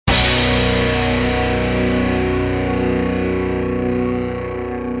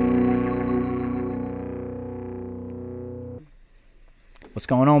What's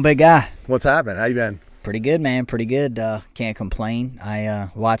going on, big guy? What's happening? How you been? Pretty good, man. Pretty good. Can't complain.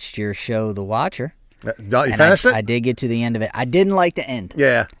 I watched your show, The Watcher. You finished it? I did get to the end of it. I didn't like the end.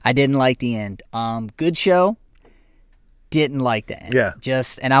 Yeah. I didn't like the end. Good show. Didn't like the end. Yeah.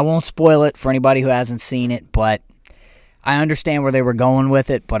 And I won't spoil it for anybody who hasn't seen it, but I understand where they were going with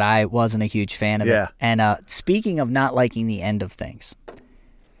it, but I wasn't a huge fan of it. And speaking of not liking the end of things,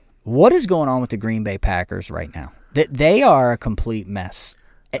 what is going on with the Green Bay Packers right now? They are a complete mess.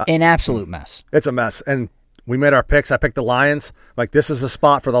 An absolute mess. It's a mess. And we made our picks. I picked the Lions. Like, this is a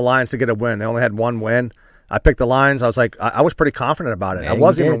spot for the Lions to get a win. They only had one win. I picked the Lions. I was like, I was pretty confident about it. Yeah, I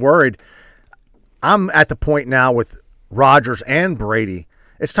wasn't even worried. I'm at the point now with Rodgers and Brady.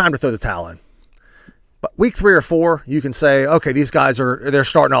 It's time to throw the towel in. But week 3 or 4, you can say, okay, these guys they're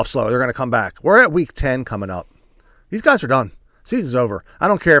starting off slow. They're going to come back. We're at week 10 coming up. These guys are done. Season's over. I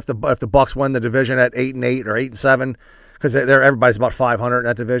don't care if the Bucs win the division at 8-8 or 8-7 because everybody's about 500 in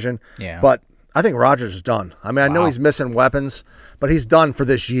that division. Yeah. But I think Rodgers is done. I mean, I know he's missing weapons, but he's done for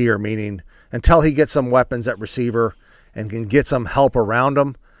this year. Meaning, until he gets some weapons at receiver and can get some help around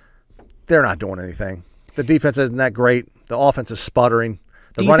him, they're not doing anything. The defense isn't that great. The offense is sputtering.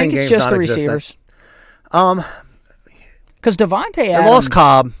 The running game's just the non-existent. receivers? Because Devontae Adams... They lost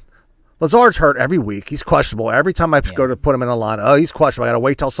Cobb. Lazard's hurt every week. He's questionable. Every time I go to put him in a line, he's questionable. I got to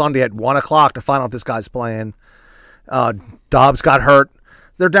wait till Sunday at 1 o'clock to find out if this guy's playing. Dobbs got hurt.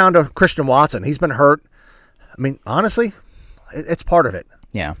 They're down to Christian Watson. He's been hurt. I mean, honestly, it's part of it.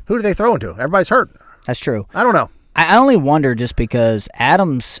 Yeah. Who do they throw into? Everybody's hurt. That's true. I don't know. I only wonder just because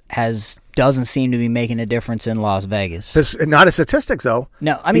Adams doesn't seem to be making a difference in Las Vegas. Not his statistics, though.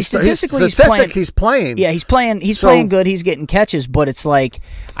 No, I mean, statistically, he's playing. Yeah, he's playing good. He's getting catches, but it's like,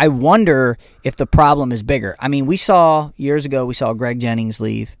 I wonder if the problem is bigger. I mean, years ago, we saw Greg Jennings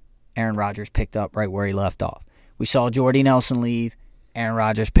leave. Aaron Rodgers picked up right where he left off. We saw Jordy Nelson leave. Aaron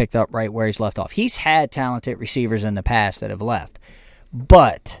Rodgers picked up right where he's left off. He's had talented receivers in the past that have left,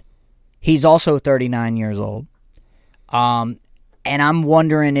 but he's also 39 years old. And I'm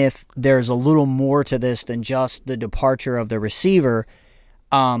wondering if there's a little more to this than just the departure of the receiver.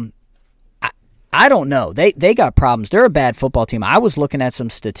 I don't know. They got problems. They're a bad football team. I was looking at some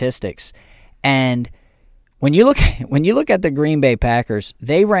statistics, and when you look at the Green Bay Packers,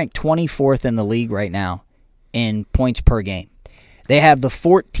 they rank 24th in the league right now in points per game. They have the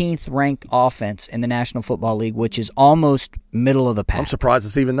 14th ranked offense in the National Football League, which is almost middle of the pack. I'm surprised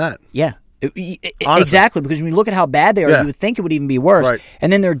it's even that. Yeah. Exactly, because when you look at how bad they are, you would think it would even be worse. Right.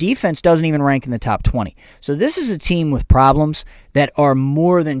 And then their defense doesn't even rank in the top 20. So this is a team with problems that are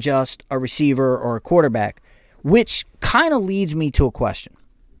more than just a receiver or a quarterback, which kind of leads me to a question.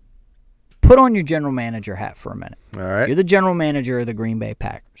 Put on your general manager hat for a minute. All right. You're the general manager of the Green Bay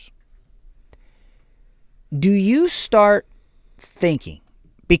Packers. Do you start thinking,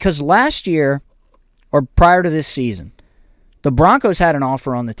 because last year or prior to this season, the Broncos had an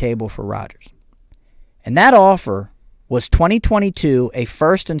offer on the table for Rodgers. And that offer was 2022, a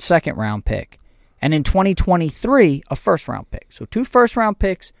first and second round pick, and in 2023, a first round pick. So 2 first round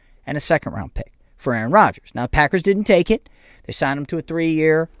picks and a second round pick for Aaron Rodgers. Now, the Packers didn't take it. They signed him to a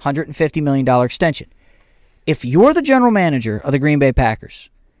 3-year, $150 million extension. If you're the general manager of the Green Bay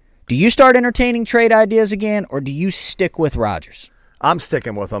Packers, do you start entertaining trade ideas again, or do you stick with Rodgers? I'm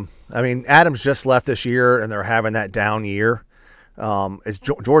sticking with him. I mean, Adams just left this year, and they're having that down year. It's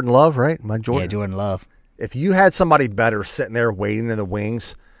Jordan Love, right? Yeah, Jordan Love. If you had somebody better sitting there waiting in the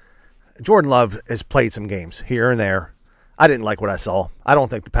wings, Jordan Love has played some games here and there. I didn't like what I saw. I don't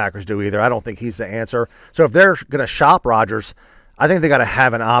think the Packers do either. I don't think he's the answer. So if they're going to shop Rodgers, I think they got to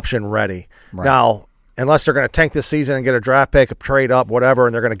have an option ready. Right. Now, unless they're going to tank this season and get a draft pick, a trade up, whatever,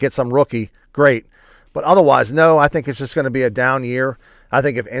 and they're going to get some rookie, great. But otherwise, no, I think it's just going to be a down year. I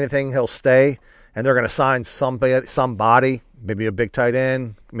think if anything, he'll stay, and they're going to sign somebody, maybe a big tight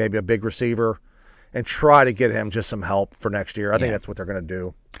end, maybe a big receiver, and try to get him just some help for next year. I think that's what they're going to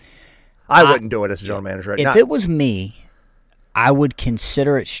do. I wouldn't do it as a general manager. If it was me, I would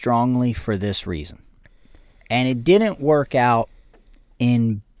consider it strongly for this reason. And it didn't work out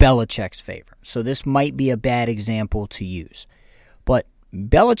in Belichick's favor. So this might be a bad example to use. But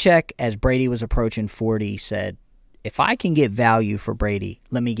Belichick, as Brady was approaching 40, said, if I can get value for Brady,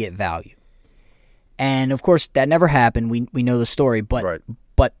 let me get value. And, of course, that never happened. We know the story. But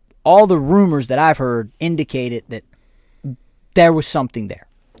but all the rumors that I've heard indicated that there was something there.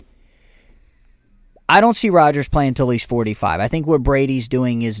 I don't see Rodgers playing until he's 45. I think what Brady's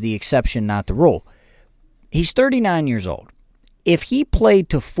doing is the exception, not the rule. He's 39 years old. If he played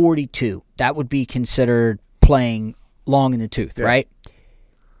to 42, that would be considered playing long in the tooth, right?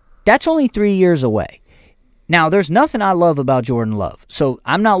 That's only 3 years away. Now, there's nothing I love about Jordan Love. So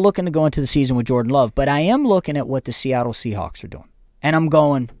I'm not looking to go into the season with Jordan Love, but I am looking at what the Seattle Seahawks are doing. And I'm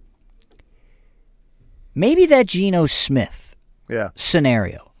going, maybe that Geno Smith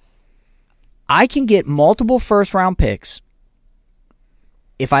scenario. I can get multiple first-round picks.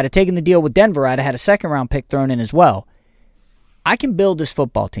 If I'd have taken the deal with Denver, I'd have had a second-round pick thrown in as well. I can build this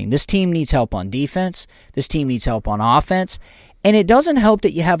football team. This team needs help on defense. This team needs help on offense. And it doesn't help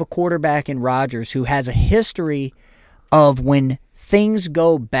that you have a quarterback in Rodgers who has a history of when things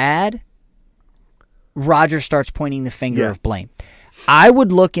go bad, Rodgers starts pointing the finger of blame. I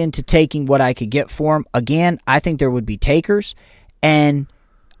would look into taking what I could get for him. Again, I think there would be takers. And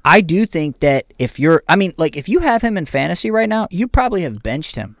I do think that if you have him in fantasy right now, you probably have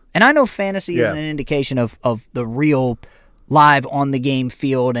benched him. And I know fantasy isn't an indication of the real live on the game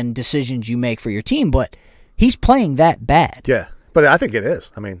field and decisions you make for your team, but he's playing that bad. Yeah, but I think it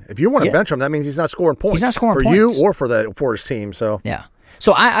is. I mean, if you want to bench him, that means he's not scoring points. He's not scoring for points. You or for his team. So yeah.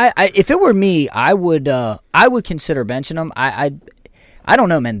 So I if it were me, I would consider benching him. I don't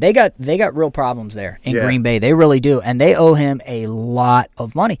know, man. They got real problems there in Green Bay. They really do, and they owe him a lot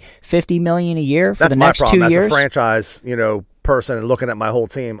of money. $50 million a year for the next 2 years. That's a franchise, person and looking at my whole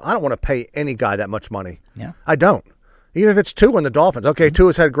team. I don't want to pay any guy that much money. Yeah, I don't. Even if it's Tua and the Dolphins. Okay,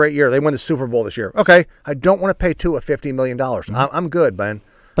 Tua's had a great year. They won the Super Bowl this year. Okay, I don't want to pay Tua $50 million. I'm good, man.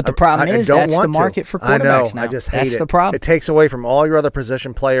 But the problem is that's the market for quarterbacks now. I just hate that's it. the problem. It takes away from all your other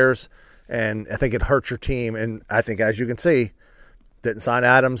position players, and I think it hurts your team. And I think, as you can see, didn't sign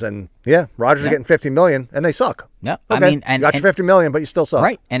Adams, and Rodgers is getting $50 million, and they suck. Yeah, okay, you got your $50 million, but you still suck.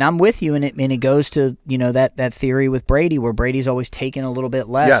 Right, and I'm with you, and it goes to that theory with Brady, where Brady's always taking a little bit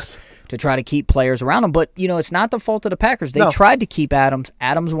less to try to keep players around him. But it's not the fault of the Packers. They tried to keep Adams.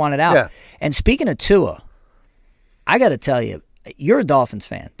 Adams wanted out. Yeah. And speaking of Tua, I got to tell you, you're a Dolphins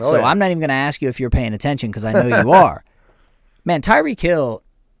fan, I'm not even going to ask you if you're paying attention because I know you are. Man, Tyreek Hill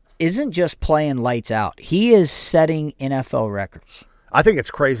isn't just playing lights out. He is setting NFL records. I think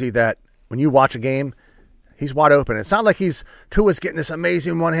it's crazy that when you watch a game, he's wide open. It's not like Tua's getting this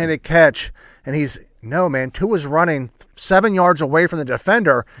amazing one-handed catch, and Tua's running 7 yards away from the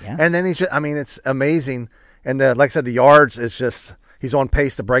defender, and then it's amazing. And like I said, the yards is just he's on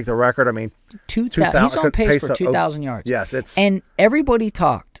pace to break the record. I mean, 2,000. He's on pace for 2,000 yards. Yes, and everybody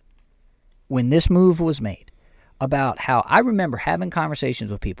talked when this move was made about how I remember having conversations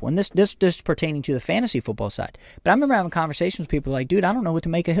with people, and this pertaining to the fantasy football side, but I remember having conversations with people like, dude, I don't know what to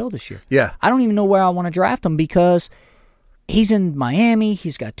make of Hill this year. Yeah. I don't even know where I want to draft him because he's in Miami,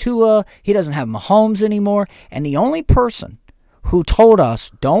 he's got Tua, he doesn't have Mahomes anymore, and the only person who told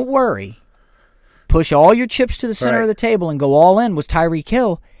us, don't worry, push all your chips to the center of the table and go all in was Tyreek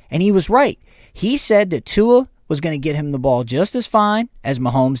Hill, and he was right. He said that Tua was going to get him the ball just as fine as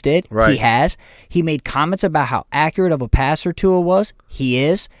Mahomes did. Right. He has. He made comments about how accurate of a passer Tua was. He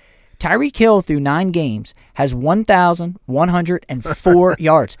is. Tyreek Hill, through 9 games, has 1,104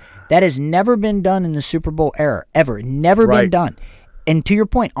 yards. That has never been done in the Super Bowl era, ever. Never been done. And to your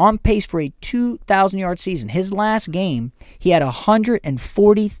point, on pace for a 2,000-yard season. His last game, he had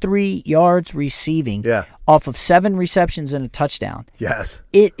 143 yards receiving off of 7 receptions and a touchdown. Yes.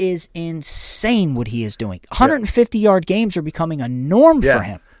 It is insane what he is doing. 150-yard games are becoming a norm for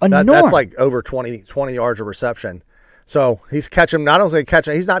him. Norm. That's like over 20 yards of reception. So he's catching,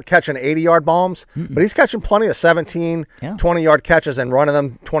 he's not catching 80-yard bombs, but he's catching plenty of 17, 20-yard catches and running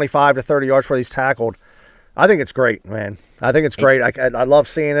them 25 to 30 yards where he's tackled. I think it's great, man. I think it's great. I love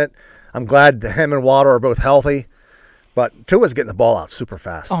seeing it. I'm glad that him and Water are both healthy. But Tua's getting the ball out super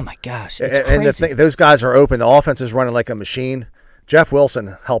fast. Oh, my gosh. It's crazy. And those guys are open. The offense is running like a machine. Jeff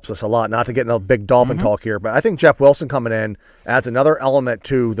Wilson helps us a lot. Not to get into a big Dolphin talk here, but I think Jeff Wilson coming in adds another element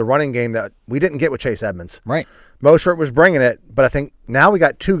to the running game that we didn't get with Chase Edmonds. Right. Mostert was bringing it, but I think now we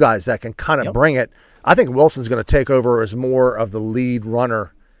got 2 guys that can kind of bring it. I think Wilson's going to take over as more of the lead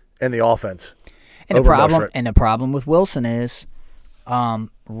runner in the offense. And the problem with Wilson is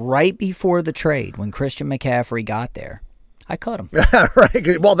right before the trade, when Christian McCaffrey got there, I cut him.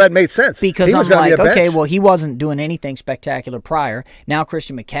 Right. Well, that made sense. Because I'm like, okay, well, he wasn't doing anything spectacular prior. Now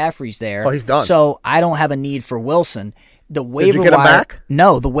Christian McCaffrey's there. Oh, he's done. So I don't have a need for Wilson. The waiver Did you get him back?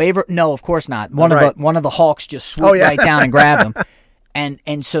 No, of course not. One of the Hawks just swooped right down and grabbed him.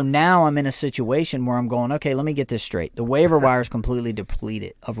 And so now I'm in a situation where I'm going, okay, let me get this straight. The waiver wire is completely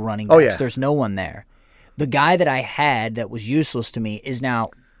depleted of running backs. Oh, yeah. There's no one there. The guy that I had that was useless to me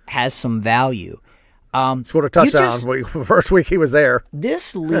has some value. Scored a touchdown. First week he was there.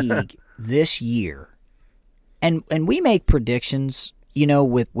 This league this year, and we make predictions, we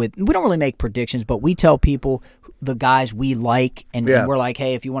don't really make predictions, but we tell people the guys we like, and we're like,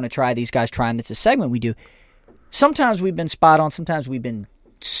 hey, if you want to try these guys, try them. It's a segment we do. Sometimes we've been spot on. Sometimes we've been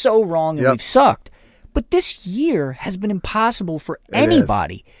so wrong and we've sucked. But this year has been impossible for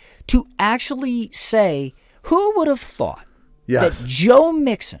anybody to actually say, who would have thought that Joe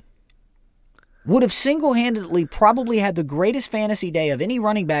Mixon would have single-handedly probably had the greatest fantasy day of any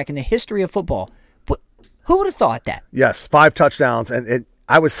running back in the history of football. Who would have thought that? Yes, 5 touchdowns. And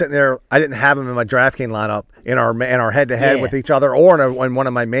I was sitting there. I didn't have him in my DraftKings lineup in our head-to-head with each other or in one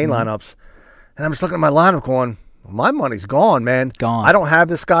of my main lineups. And I'm just looking at my lineup going, my money's gone, man. Gone. I don't have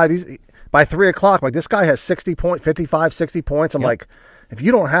this guy. By 3 o'clock, like this guy has 60 points. I'm like, if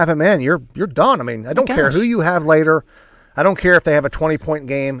you don't have him in, you're done. I mean, I don't care who you have later. I don't care if they have a 20-point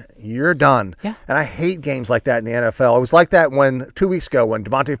game. You're done. Yeah. And I hate games like that in the NFL. It was like that 2 weeks ago when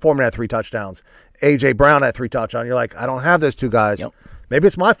Devontae Foreman had 3 touchdowns. A.J. Brown had 3 touchdowns. You're like, I don't have those 2 guys. Yep. Maybe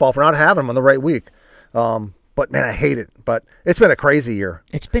it's my fault for not having them on the right week. But, man, I hate it. But it's been a crazy year.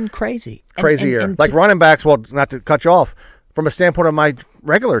 It's been crazy. Crazy year. Like running backs, well, not to cut you off, from a standpoint of my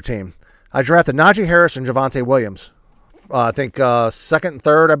regular team, I drafted Najee Harris and Javonte Williams. I think second and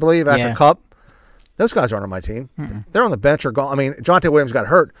third, I believe, after Cup. Those guys aren't on my team. Mm-mm. They're on the bench or gone. I mean, Javonte Williams got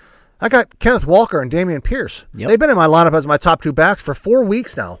hurt. I got Kenneth Walker and Damian Pierce. Yep. They've been in my lineup as my top 2 backs for 4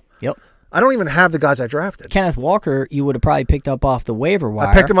 weeks now. Yep. I don't even have the guys I drafted. Kenneth Walker, you would have probably picked up off the waiver wire.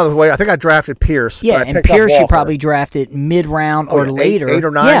 I picked him off the waiver. I think I drafted Pierce. Yeah, and Pierce you probably drafted mid-round or later. 8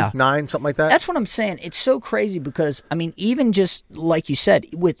 or 9, 9, something like that. That's what I'm saying. It's so crazy because, I mean, even just like you said,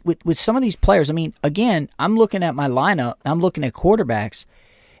 with some of these players, I mean, again, I'm looking at my lineup, I'm looking at quarterbacks,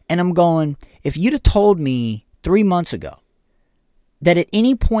 and I'm going, if you'd have told me 3 months ago that at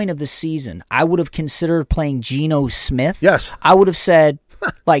any point of the season I would have considered playing Geno Smith, yes, I would have said,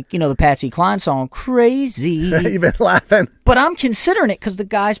 like, the Patsy Cline song, crazy. You've been laughing. But I'm considering it because the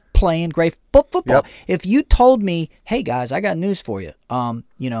guy's playing great football. Yep. If you told me, hey, guys, I got news for you.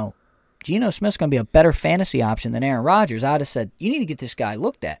 Geno Smith's going to be a better fantasy option than Aaron Rodgers, I'd have said, you need to get this guy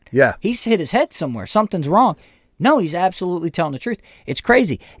looked at. Yeah. He's hit his head somewhere. Something's wrong. No, he's absolutely telling the truth. It's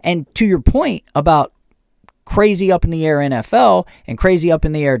crazy. And to your point about crazy up in the air NFL and crazy up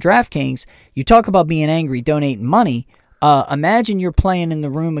in the air DraftKings, you talk about being angry, donating money. Imagine you're playing in the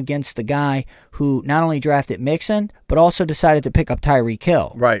room against the guy who not only drafted Mixon, but also decided to pick up Tyreek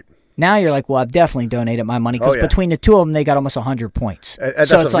Hill. Right. Now you're like, well, I've definitely donated my money because between the two of them, they got almost 100 points.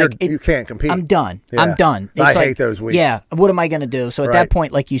 So it's like you can't compete. I'm done. Yeah. I'm done. I hate those weeks. Yeah. What am I going to do? So at that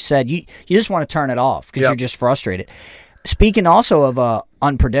point, like you said, you just want to turn it off because you're just frustrated. Speaking also of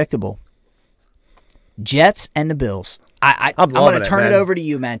unpredictable, Jets and the Bills. I'm going to turn it over to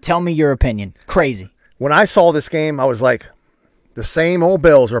you, man. Tell me your opinion. Crazy. When I saw this game, I was like, the same old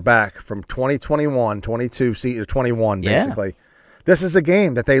Bills are back from 2021, 22, 21, basically. This is the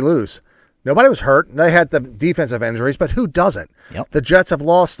game that they lose. Nobody was hurt. They had the defensive injuries, but who doesn't? Yep. The Jets have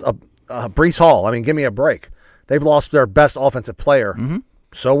lost Breece Hall. I mean, give me a break. They've lost their best offensive player. Mm-hmm.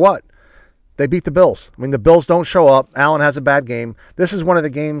 So what? They beat the Bills. I mean, the Bills don't show up. Allen has a bad game. This is one of the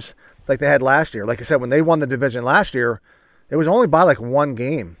games like they had last year. Like I said, when they won the division last year, it was only by like 1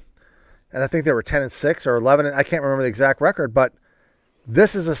 game. And I think they were 10-6 or 11. I can't remember the exact record, but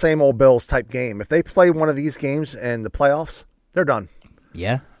this is the same old Bills type game. If they play one of these games in the playoffs, they're done.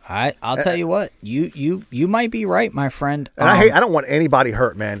 Yeah, I'll tell you what. You might be right, my friend. And I don't want anybody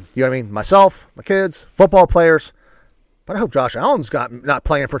hurt, man. You know what I mean? Myself, my kids, football players. But I hope Josh Allen's not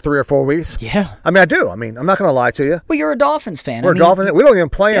playing for 3 or 4 weeks. Yeah. I mean, I do. I mean, I'm not going to lie to you. Well, you're a Dolphins fan. We're Dolphins. We don't even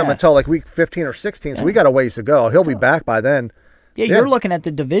play him until like week 15 or 16, so we got a ways to go. He'll be back by then. Yeah, you're looking at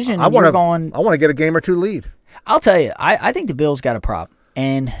the division. I want to get a game or 2 lead. I'll tell you, I think the Bills got a problem.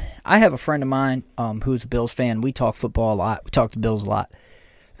 And I have a friend of mine who's a Bills fan. We talk football a lot. We talk to Bills a lot.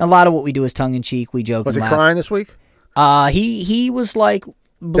 A lot of what we do is tongue-in-cheek. We joke Was and he laugh. crying this week? He was like,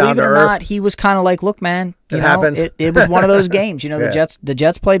 believe it or not, he was kind of like, look, man, it happens. It was one of those games. The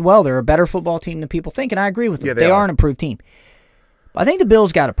Jets played well. They're a better football team than people think, and I agree with them. Yeah, they are an improved team. But I think the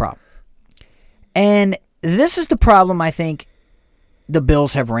Bills got a problem. And this is the problem I think the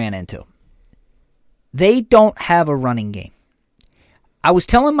Bills have ran into. They don't have a running game. I was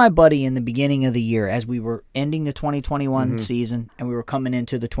telling my buddy in the beginning of the year as we were ending the 2021 season and we were coming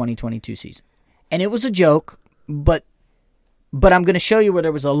into the 2022 season. And it was a joke, but I'm going to show you where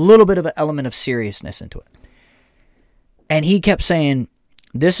there was a little bit of an element of seriousness into it. And he kept saying,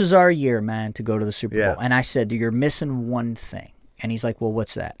 this is our year, man, to go to the Super Bowl. And I said, you're missing one thing. And he's like, well,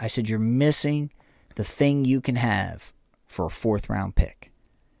 what's that? I said, you're missing the thing you can have for a 4th-round pick.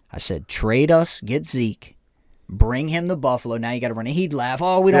 I said, trade us, get Zeke, bring him to Buffalo. Now you got to run it. He'd laugh.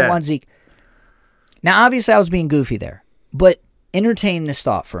 Oh, we don't want Zeke. Now, obviously, I was being goofy there, but entertain this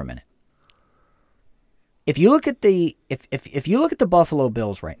thought for a minute. If you look at the if you look at the Buffalo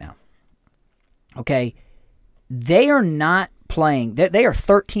Bills right now, okay, they are not playing. They are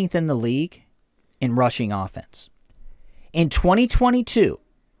 13th in the league in rushing offense. In 2022,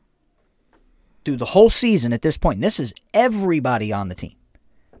 through the whole season at this point, and this is everybody on the team,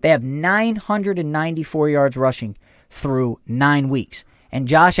 they have 994 yards rushing through 9 weeks. And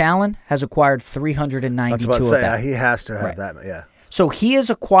Josh Allen has acquired 392 of that. that. He has to have that, yeah. So he has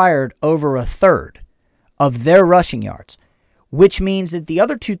acquired over a third of their rushing yards, which means that the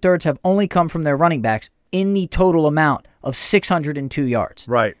other 2/3 have only come from their running backs in the total amount of 602 yards.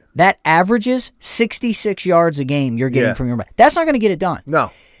 Right. That averages 66 yards a game you're getting from your back. That's not going to get it done.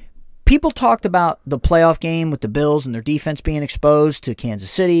 No. People talked about the playoff game with the Bills and their defense being exposed to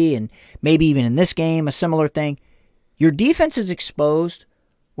Kansas City, and maybe even in this game, a similar thing. Your defense is exposed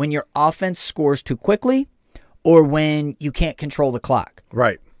when your offense scores too quickly or when you can't control the clock.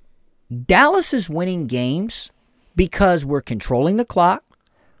 Right. Dallas is winning games because we're controlling the clock,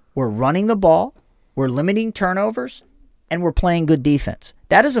 we're running the ball, we're limiting turnovers, and we're playing good defense.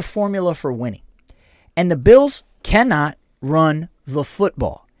 That is a formula for winning. And the Bills cannot run the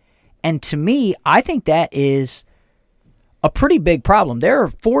football. And to me, I think that is a pretty big problem. There are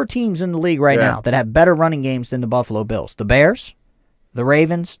 4 teams in the league right now that have better running games than the Buffalo Bills. The Bears, the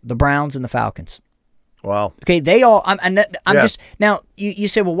Ravens, the Browns, and the Falcons. Wow. Okay, they all... I'm just... Now, you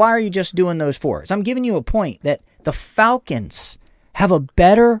say, well, why are you just doing those 4? I'm giving you a point that the Falcons have a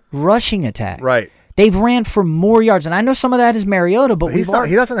better rushing attack. Right. They've ran for more yards, and I know some of that is Mariota, but he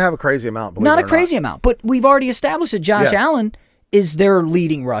doesn't have a crazy amount, believe not it a or crazy amount, but we've already established that Josh Allen is their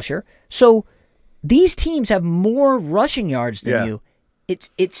leading rusher. So these teams have more rushing yards than you.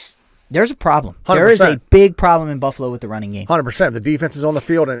 There's a problem. 100%. There is a big problem in Buffalo with the running game. 100%. The defense is on the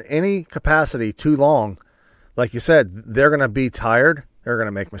field in any capacity too long. Like you said, they're going to be tired. They're going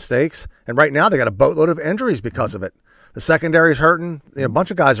to make mistakes. And right now they got a boatload of injuries because of it. The secondary's hurting. A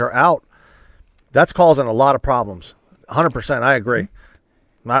bunch of guys are out. That's causing a lot of problems. 100%. I agree.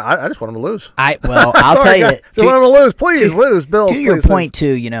 I just want them to lose. I'll tell you. I just want them to lose. Please lose, Bills. To your point,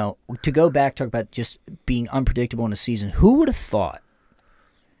 too, to go back, talk about just being unpredictable in a season, who would have thought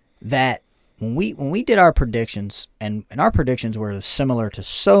that when we did our predictions, and our predictions were similar to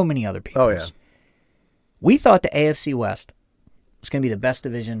so many other people's, we thought the AFC West was going to be the best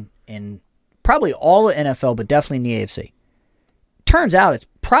division in probably all of NFL, but definitely in the AFC. Turns out it's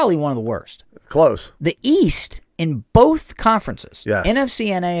probably one of the worst. Close. The East in both conferences, yes. NFC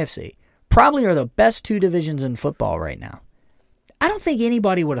and AFC, probably are the best 2 divisions in football right now. I don't think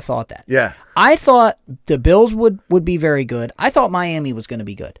anybody would have thought that. Yeah. I thought the Bills would be very good. I thought Miami was going to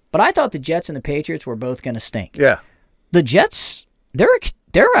be good. But I thought the Jets and the Patriots were both going to stink. Yeah. The Jets, they're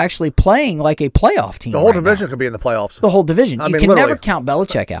actually playing like a playoff team. The whole division could be in the playoffs. The whole division. You can literally never count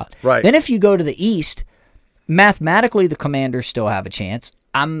Belichick out. Right. Then if you go to the East, mathematically the Commanders still have a chance.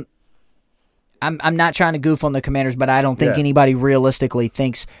 I'm not trying to goof on the Commanders, but I don't think anybody realistically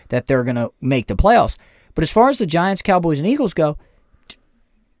thinks that they're going to make the playoffs. But as far as the Giants, Cowboys, and Eagles go,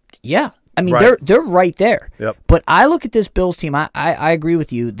 yeah. I mean, they're right there. Yep. But I look at this Bills team, I agree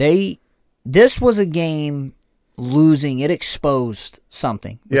with you. This was a game losing. It exposed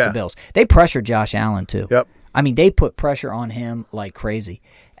something with the Bills. They pressured Josh Allen, too. Yep. I mean, they put pressure on him like crazy.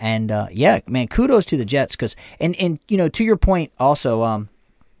 And, man, kudos to the Jets. And to your point also,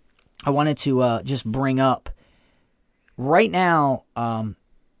 I wanted to just bring up, right now,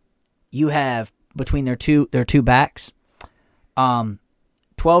 you have between their two backs,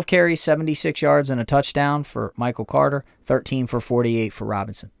 12 carries, 76 yards, and a touchdown for Michael Carter, 13 for 48 for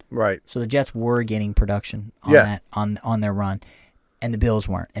Robinson. Right. So the Jets were getting production on that on their run, and the Bills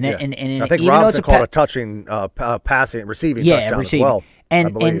weren't. And I think even Robinson caught a touching, passing, receiving touchdown as well.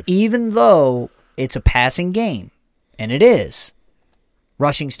 And even though it's a passing game, and it is,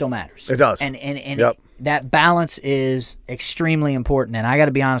 rushing still matters. It does. And that balance is extremely important. And I got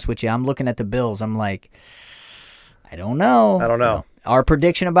to be honest with you, I'm looking at the Bills. I'm like, I don't know. Our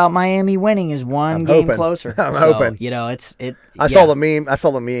prediction about Miami winning is one game closer. I'm hoping. I saw the meme. I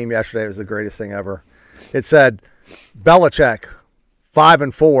saw the meme yesterday. It was the greatest thing ever. It said, Belichick,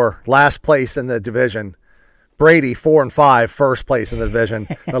 5-4, last place in the division. Brady, 4-5, first place in the division.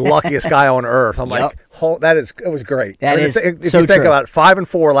 The luckiest guy on earth. I'm like, it was great. If you think about it,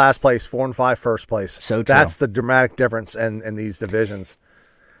 5-4, last place, 4-5, first place. So true. That's the dramatic difference in these divisions.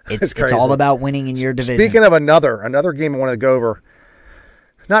 It's all about winning in your division. Speaking of another game I wanted to go over,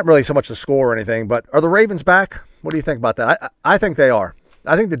 not really so much the score or anything, but are the Ravens back? What do you think about that? I think they are.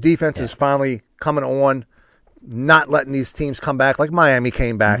 I think the defense is finally coming on, not letting these teams come back like Miami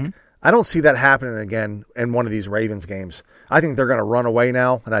came back. Mm-hmm. I don't see that happening again in one of these Ravens games. I think they're going to run away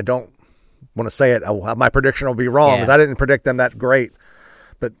now, and I don't want to say it. My prediction will be wrong because I didn't predict them that great.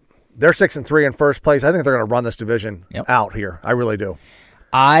 But They're 6-3 in first place. I think they're going to run this division out here. I really do.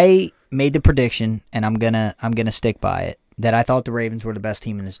 I made the prediction, and I'm gonna stick by it, that I thought the Ravens were the best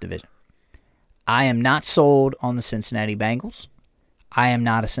team in this division. I am not sold on the Cincinnati Bengals. I am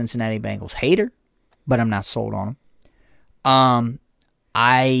not a Cincinnati Bengals hater, but I'm not sold on them.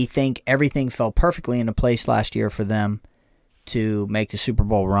 I think everything fell perfectly into place last year for them to make the Super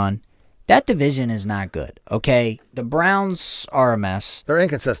Bowl run. That division is not good, okay? The Browns are a mess. They're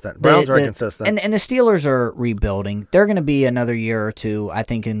inconsistent. Browns are inconsistent. And the Steelers are rebuilding. They're going to be another year or two, I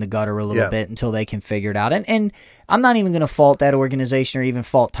think, in the gutter a little bit until they can figure it out. And I'm not even going to fault that organization or even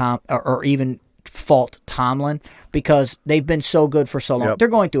fault Tomlin because they've been so good for so long. Yep. They're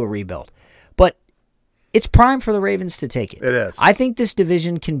going through a rebuild. But it's prime for the Ravens to take it. It is. I think this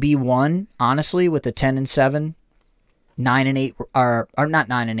division can be won, honestly, with a 10-7. 9-8 or not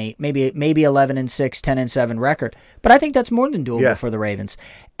 9-8, maybe 11-6, 10-7 record. But I think that's more than doable for the Ravens.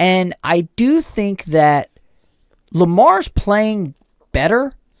 And I do think that Lamar's playing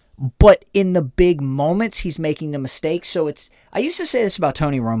better, but in the big moments he's making the mistakes. So I used to say this about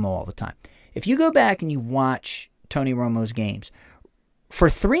Tony Romo all the time. If you go back and you watch Tony Romo's games, for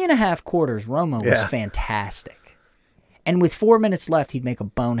 3.5 quarters, Romo was fantastic. And with 4 minutes left, he'd make a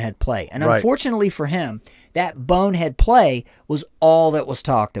bonehead play. And unfortunately for him, that bonehead play was all that was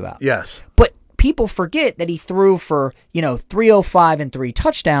talked about. Yes. But people forget that he threw for, 305 and 3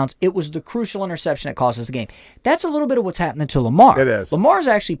 touchdowns. It was the crucial interception that cost us the game. That's a little bit of what's happening to Lamar. It is. Lamar's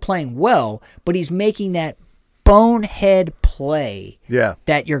actually playing well, but he's making that bonehead play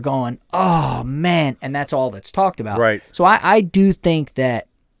that you're going, oh, man, and that's all that's talked about. Right. So I do think that,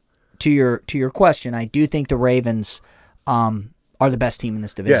 to your question, I do think the Ravens are the best team in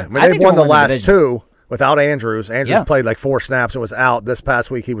this division. Yeah, they've won the last two without Andrews. Andrews played like 4 snaps and was out. This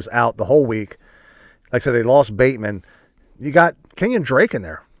past week, he was out the whole week. Like I said, they lost Bateman. You got Kenyon Drake in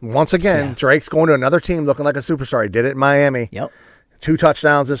there. Once again, Drake's going to another team looking like a superstar. He did it in Miami. Yep. 2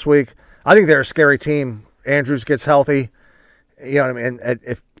 touchdowns this week. I think they're a scary team. Andrews gets healthy. You know what I mean? And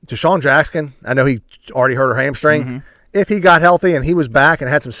if Deshaun Jackson, I know he already hurt her hamstring. Mm-hmm. If he got healthy and he was back and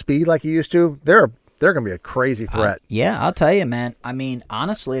had some speed like he used to, they're going to be a crazy threat. I'll tell you, man. I mean,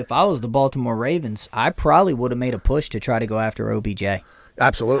 honestly, if I was the Baltimore Ravens, I probably would have made a push to try to go after OBJ.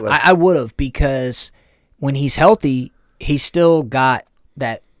 Absolutely. I would have, because when he's healthy, he's still got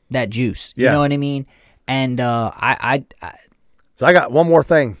that juice. You know what I mean? And So I got one more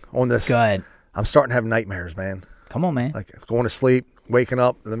thing on this. Go ahead. I'm starting to have nightmares, man. Come on, man. Like going to sleep, waking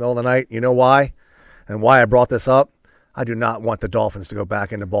up in the middle of the night. You know why? And why I brought this up? I do not want the Dolphins to go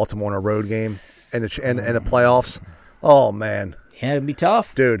back into Baltimore in a road game and the playoffs. Oh, man. Yeah, it'd be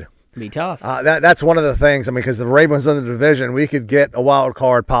tough. Dude. It'd be tough. That's one of the things. I mean, because the Ravens in the division, we could get a wild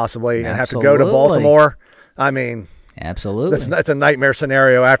card possibly and have to go to Baltimore. I mean, absolutely. It's a nightmare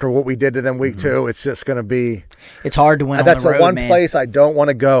scenario after what we did to them week 2. It's just going to be. It's hard to win on the road, That's the one place I don't want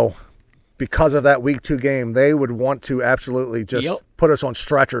to go because of that week 2 game. They would want to absolutely just put us on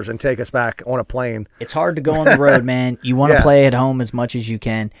stretchers and take us back on a plane. It's hard to go on the road, man. You want to play at home as much as you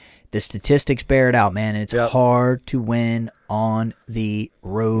can. The statistics bear it out, man. And it's hard to win on the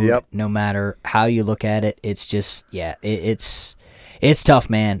road no matter how you look at it. It's just, it's tough,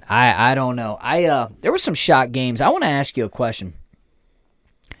 man. I don't know. There were some shock games. I want to ask you a question.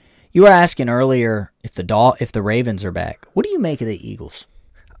 You were asking earlier if the Ravens are back. What do you make of the Eagles?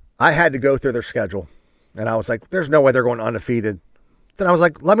 I had to go through their schedule, and I was like, there's no way they're going undefeated. Then I was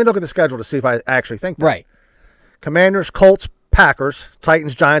like, let me look at the schedule to see if I actually think that. Right. Commanders, Colts, Packers,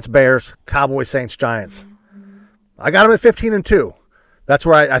 Titans, Giants, Bears, Cowboys, Saints, Giants. I got them at 15-2. That's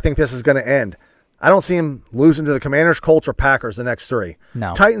where I think this is going to end. I don't see them losing to the Commanders, Colts, or Packers the next 3.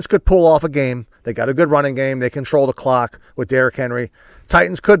 No. Titans could pull off a game. They got a good running game. They control the clock with Derrick Henry.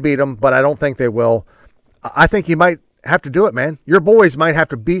 Titans could beat them, but I don't think they will. I think you might have to do it, man. Your boys might have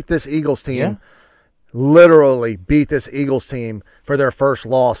to beat this Eagles team, literally beat this Eagles team for their first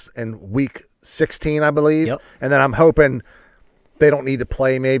loss in week 16, I believe. Yep. And then I'm hoping they don't need to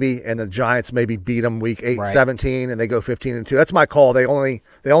play maybe, and the Giants maybe beat them week 17, and they go 15-2. That's my call. They only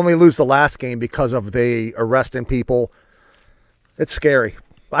lose the last game because of the arresting people. It's scary.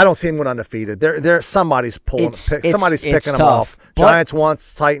 I don't see them going undefeated. Somebody's picking them off. Giants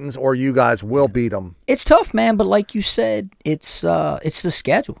once, Titans, or you guys will beat them. It's tough, man. But like you said, it's the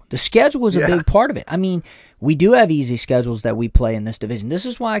schedule. The schedule is a big part of it. I mean, we do have easy schedules that we play in this division. This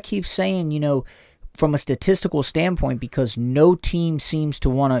is why I keep saying, from a statistical standpoint, because no team seems to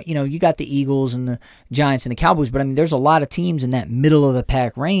want to, you got the Eagles and the Giants and the Cowboys, but I mean, there's a lot of teams in that middle of the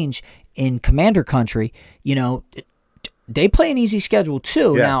pack range in Commander country, they play an easy schedule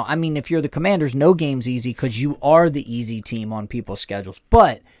too. Yeah. Now, I mean, if you're the Commanders, no game's easy because you are the easy team on people's schedules.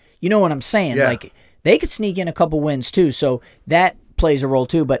 But You know what I'm saying? Yeah. Like, they could sneak in a couple wins too, so that plays a role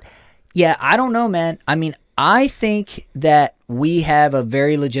too. But, yeah, I don't know, man. I mean, I think that we have a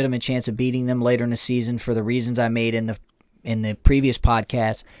very legitimate chance of beating them later in the season for the reasons I made in the previous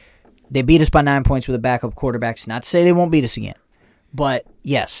podcast. They beat us by 9 points with a backup quarterback. It's not to say they won't beat us again. But,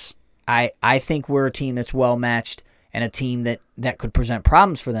 yes, I think we're a team that's well-matched and a team that could present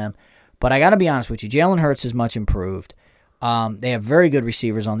problems for them. But I got to be honest with you, Jalen Hurts is much improved. They have very good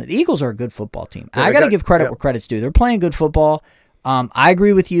receivers on it. The Eagles are a good football team. Yeah, I got to give credit where credit's due. They're playing good football. I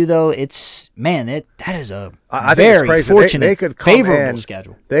agree with you, though. That is a very fortunate, favorable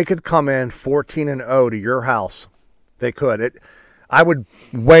schedule. They could come in 14-0 to your house. They could. I would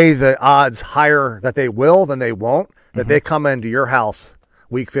weigh the odds higher that they will than they won't, that they come into your house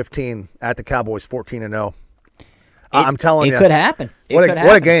week 15 at the Cowboys 14-0. I'm telling you. It could happen. What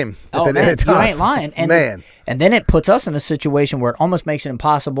a game. Oh, man, you ain't lying. And then it puts us in a situation where it almost makes it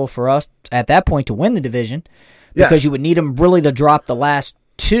impossible for us at that point to win the division because you would need them really to drop the last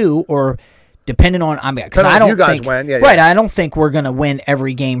two or depending on because I don't you guys think win. Yeah, right. I don't think we're going to win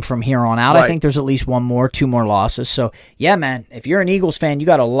every game from here on out. Right. I think there's at least two more losses. So, yeah, man, if you're an Eagles fan, you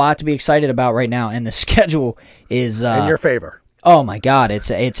got a lot to be excited about right now, and the schedule is in your favor. Oh my God, it's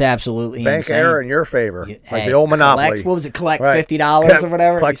absolutely bank insane. error in your favor, like the old Monopoly. What was it? Collect $50 or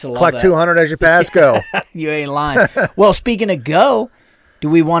whatever. Collect $200 as you pass go. You ain't lying. Well, speaking of go, do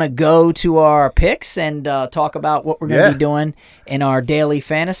we want to go to our picks and talk about what we're going to be doing in our daily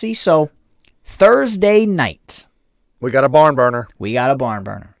fantasy? So Thursday night, we got a barn burner.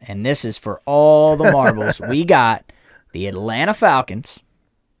 And this is for all the marbles. We got the Atlanta Falcons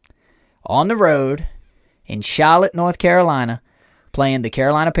on the road in Charlotte, North Carolina, playing the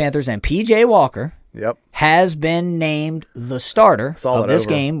Carolina Panthers, and P.J. Walker has been named the starter of this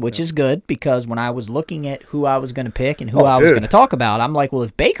game, which is good because when I was looking at who I was going to pick and who I was going to talk about, I'm like, well,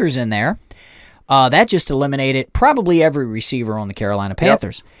 if Baker's in there, that just eliminated probably every receiver on the Carolina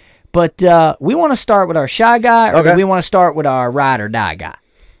Panthers. But we want to start with our shy guy, or do we want to start with our ride or die guy?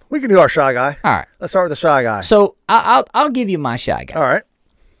 We can do our shy guy. All right. Let's start with the shy guy. So I'll give you my shy guy. All right.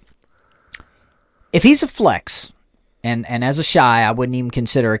 If he's a flex, and as a shy, I wouldn't even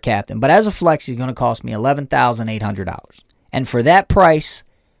consider a captain, but as a flex, he's going to cost me $11,800. And for that price,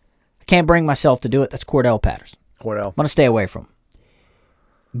 I can't bring myself to do it. That's Cordell Patterson. I'm going to stay away from him.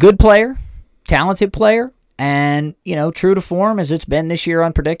 Good player, talented player, and, true to form as it's been this year,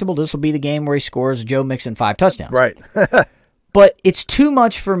 unpredictable. This will be the game where he scores Joe Mixon 5 touchdowns. Right. But it's too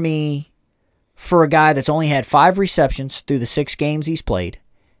much for me for a guy that's only had 5 receptions through the 6 games he's played.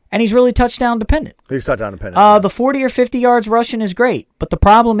 And he's really touchdown dependent. He's touchdown dependent. The 40 or 50 yards rushing is great. But the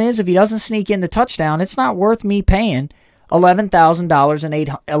problem is if he doesn't sneak in the touchdown, it's not worth me paying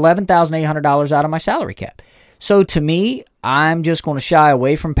 $11,800 out of my salary cap. So to me, I'm just going to shy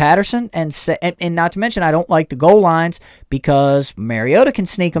away from Patterson. And not to mention, I don't like the goal lines because Mariota can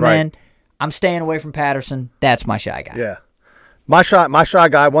sneak them in. I'm staying away from Patterson. That's my shy guy. Yeah. My shy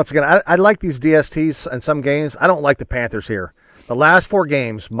guy, once again, I like these DSTs in some games. I don't like the Panthers here. The last 4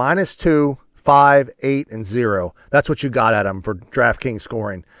 games, -2, 5, 8, and 0. That's what you got at them for DraftKings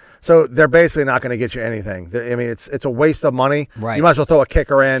scoring. So they're basically not going to get you anything. I mean, it's a waste of money. Right. You might as well throw a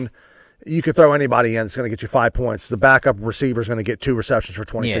kicker in. You could throw anybody in. It's going to get you 5 points. The backup receiver is going to get 2 receptions for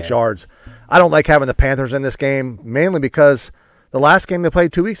 26 yards. I don't like having the Panthers in this game, mainly because the last game they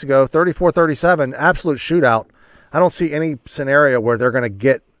played 2 weeks ago, 34-37, absolute shootout. I don't see any scenario where they're going to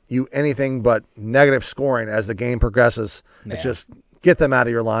get you anything but negative scoring as the game progresses. Yeah. It's just get them out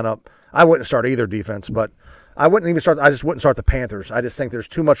of your lineup. I wouldn't start either defense, but I just wouldn't start the Panthers. I just think there's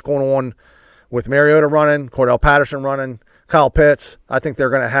too much going on with Mariota running, Cordell Patterson running, Kyle Pitts. I think they're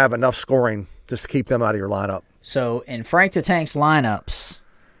going to have enough scoring just to keep them out of your lineup. So in Frank the Tank's lineups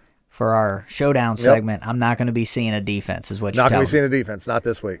for our showdown segment, I'm not going to be seeing a defense is what you're telling me. Not going to be seeing a defense, not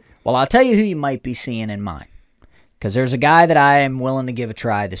this week. Well, I'll tell you who you might be seeing in mine. Because there's a guy that I am willing to give a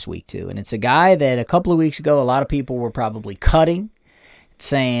try this week to. And it's a guy that a couple of weeks ago, a lot of people were probably cutting,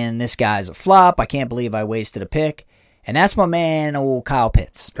 saying this guy's a flop. I can't believe I wasted a pick. And that's my man, old Kyle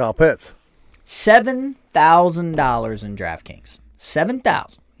Pitts. Kyle Pitts. $7,000 in DraftKings.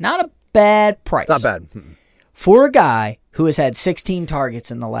 $7,000. Not a bad price. Not bad. For a guy who has had 16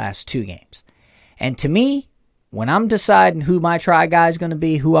 targets in the last 2 games. And to me, when I'm deciding who my try guy is going to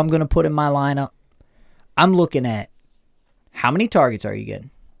be, who I'm going to put in my lineup, I'm looking at how many targets are you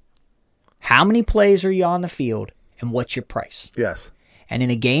getting? How many plays are you on the field? And what's your price? Yes. And in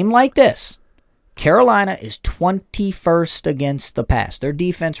a game like this, Carolina is 21st against the pass. Their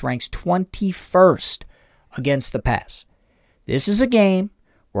defense ranks 21st against the pass. This is a game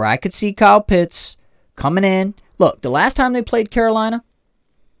where I could see Kyle Pitts coming in. Look, the last time they played Carolina,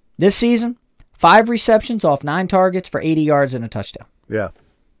 This season, 5 receptions off 9 targets for 80 yards and a touchdown. Yeah.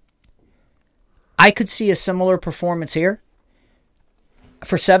 I could see a similar performance here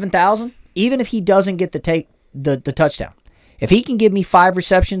for 7,000, even if he doesn't get the touchdown. If he can give me 5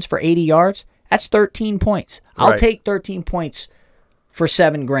 receptions for 80 yards, that's 13 points. I'll take 13 points for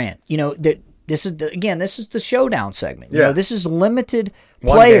 $7,000. You know, this is the showdown segment. You know, this is limited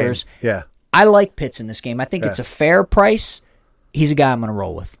players. Yeah. I like Pitts in this game. I think it's a fair price. He's a guy I'm going to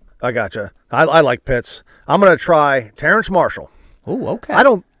roll with. I gotcha. I like Pitts. I'm going to try Terrence Marshall. Oh, okay. I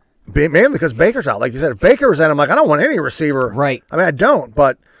don't, mainly because Baker's out. Like you said, if Baker was in, I'm like, I don't want any receiver. Right. I mean, I don't,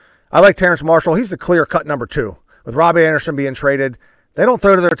 but I like Terrence Marshall. He's the clear-cut number 2. With Robbie Anderson being traded, they don't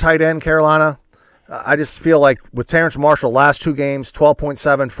throw to their tight end, Carolina. I just feel like with Terrence Marshall, last 2 games,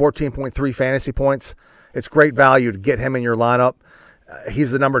 12.7, 14.3 fantasy points. It's great value to get him in your lineup. He's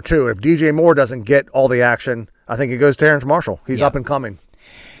the number 2. If DJ Moore doesn't get all the action, I think it goes Terrence Marshall. He's up and coming.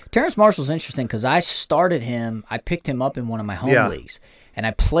 Terrence Marshall's interesting because I started him. I picked him up in one of my home leagues, and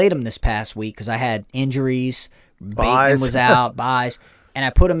I played him this past week because I had injuries. Bateman was out, buys, and I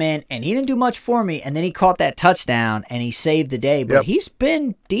put him in, and he didn't do much for me, and then he caught that touchdown, and he saved the day. But he's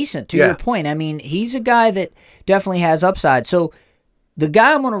been decent, to your point. I mean, he's a guy that definitely has upside. So the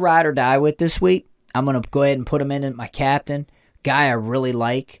guy I'm going to ride or die with this week, I'm going to go ahead and put him in as my captain, guy I really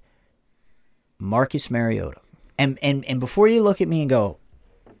like, Marcus Mariota. And before you look at me and go,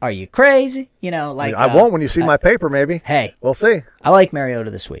 are you crazy? You know, like I won't when you see my paper, maybe. Hey. We'll see. I like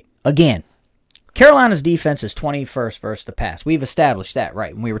Mariota this week. Again, Carolina's defense is 21st versus the pass. We've established that,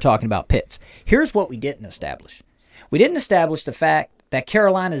 right, when we were talking about Pitts. Here's what we didn't establish. We didn't establish the fact that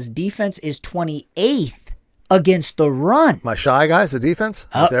Carolina's defense is 28th against the run. My shy guys, the defense?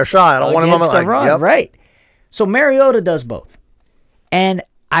 They're shy. I don't want them on my against the run, right. So Mariota does both. And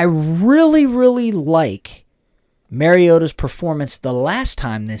I really, really like Mariota's performance the last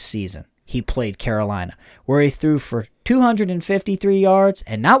time this season he played Carolina, where he threw for 253 yards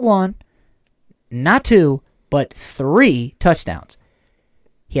and not 1, not 2, but 3 touchdowns.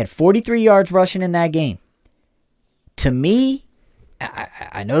 He had 43 yards rushing in that game. To me,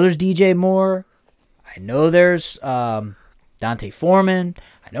 I know there's DJ Moore. I know there's Dante Foreman.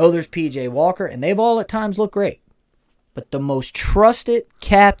 I know there's PJ Walker, and they've all at times looked great. But the most trusted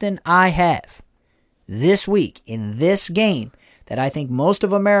captain I have this week in this game that I think most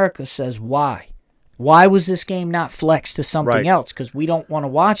of America says, why? Why was this game not flexed to something else? Because we don't want to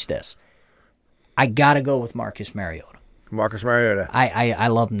watch this. I got to go with Marcus Mariota. Marcus Mariota. I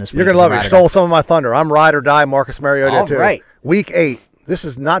love him this week. You're going to love it. You stole some of my thunder. I'm ride or die Marcus Mariota, too. Right. Week 8. This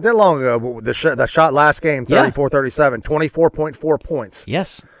is not that long ago, but the shot last game, 34-37, 24.4 points.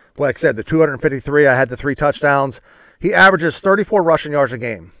 Yes. Like I said, the 253, I had the 3 touchdowns. He averages 34 rushing yards a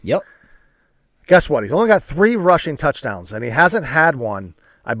game. Yep. Guess what? He's only got 3 rushing touchdowns, and he hasn't had one,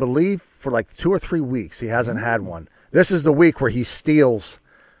 I believe, for like 2 or 3 weeks. He hasn't had one. This is the week where he steals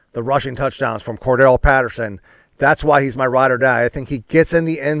the rushing touchdowns from Cordell Patterson. That's why he's my ride or die. I think he gets in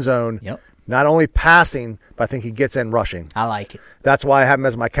the end zone, not only passing, but I think he gets in rushing. I like it. That's why I have him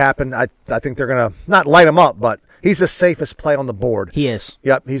as my captain. I think they're going to not light him up, but he's the safest play on the board. He is.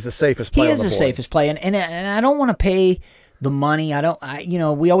 Yep, he's the safest play on the board. He is the safest play, and I don't want to pay the money.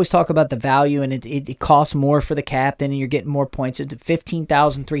 We always talk about the value, and it costs more for the captain, and you're getting more points at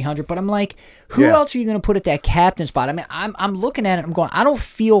 $15,300. But I'm like, who else are you going to put at that captain spot? I mean, I'm looking at it. I'm going, I don't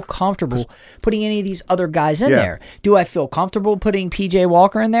feel comfortable putting any of these other guys in there. Do I feel comfortable putting PJ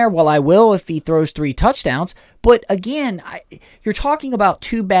Walker in there? Well, I will if he throws 3 touchdowns. But again, you're talking about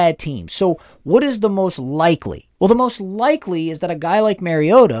 2 bad teams. So what is the most likely? Well, the most likely is that a guy like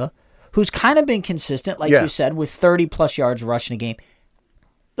Mariota, who's kind of been consistent, like you said, with 30-plus yards rushing a game.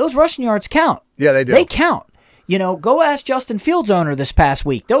 Those rushing yards count. Yeah, they do. They count. You know, go ask Justin Fields' owner this past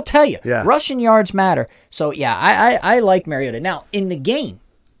week. They'll tell you. Yeah. Rushing yards matter. So, I like Mariota. Now, in the game,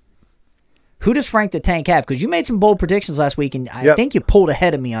 who does Frank the Tank have? Because you made some bold predictions last week, and I think you pulled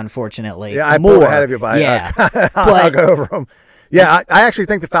ahead of me, unfortunately. Yeah, I pulled ahead of you by I'll go over them. Yeah, I actually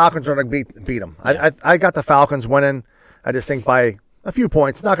think the Falcons are going to beat them. I got the Falcons winning. I just think by a few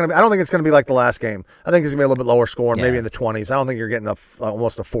points. Not going to be. I don't think it's going to be like the last game. I think it's going to be a little bit lower score, maybe in the 20s. I don't think you're getting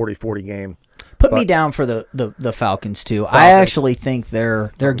almost a 40-40 game. Put me down for the Falcons too. I actually think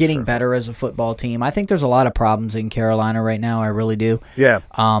they're getting better as a football team. I think there's a lot of problems in Carolina right now. I really do. Yeah.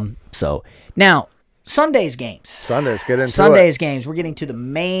 So now Sunday's games. Get into Sunday's games. We're getting to the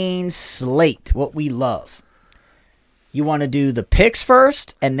main slate. What we love. You want to do the picks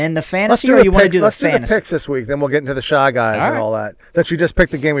first and then the fantasy, or you want to do the fantasy? Let's do the picks this week, then we'll get into the shy guys and all that. Since you just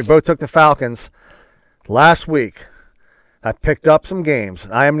picked the game, we both took the Falcons. Last week, I picked up some games.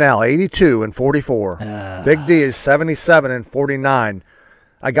 I am now 82-44. Big D is 77-49.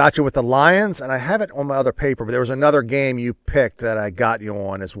 I got you with the Lions, and I have it on my other paper, but there was another game you picked that I got you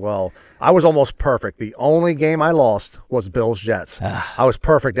on as well. I was almost perfect. The only game I lost was Bills-Jets. I was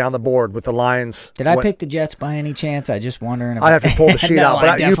perfect down the board with the Lions. Did I pick the Jets by any chance? I just wondering. I'd have to pull the sheet no, out.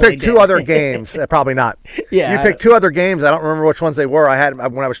 But you picked two other games. Probably not. Yeah, you picked two other games. I don't remember which ones they were.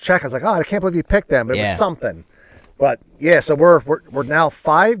 When I was checking, I was like, oh, I can't believe you picked them. But it was something. But yeah, so we're now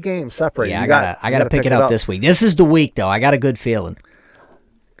 5 games separated. Yeah, I gotta pick it up this week. This is the week, though. I got a good feeling.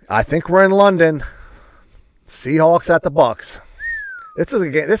 I think we're in London. Seahawks at the Bucks. This is a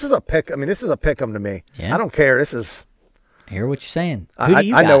game. This is a pick. I mean, this is a pick 'em to me. Yeah. I don't care. This is. I hear what you're saying. I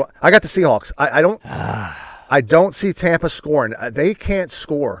know. I got the Seahawks. I don't. I don't see Tampa scoring. They can't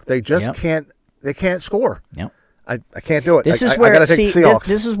score. They just can't. They can't score. Yep. I can't do it. This is I where gotta take the Seahawks.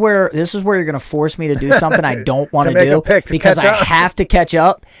 This is where you're going to force me to do something I don't want to make do a pick because I catch up. have to catch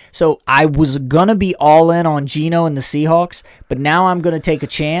up. So I was going to be all in on Geno and the Seahawks, but now I'm going to take a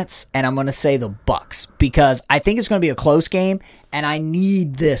chance and I'm going to say the Bucks because I think it's going to be a close game and I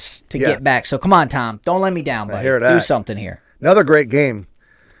need this to get back. So come on, Tom, don't let me down, buddy. Do something here. Another great game.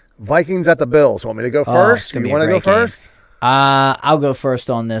 Vikings at the Bills. Want me to go first? You want to go first? I'll go first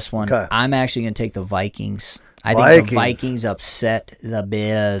on this one. Okay. I'm actually going to take the Vikings. I think the Vikings upset the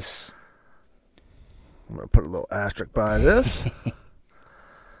Bills. I'm going to put a little asterisk by this.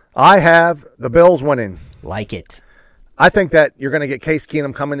 I have the Bills winning. Like it. I think that you're going to get Case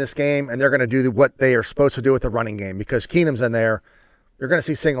Keenum come in this game, and they're going to do what they are supposed to do with the running game because Keenum's in there. You're going to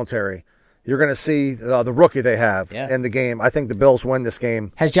see Singletary. You're going to see the rookie they have in the game. I think the Bills win this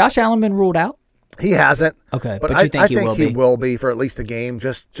game. Has Josh Allen been ruled out? He hasn't. Okay, but you think he will be for at least a game,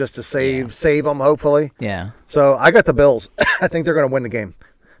 just to save them, hopefully. Yeah. So I got the Bills. I think they're going to win the game,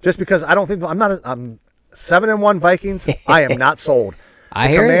 just because I don't think I'm 7-1 Vikings. I am not sold.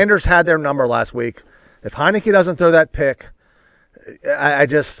 The Commanders had their number last week. If Heineke doesn't throw that pick,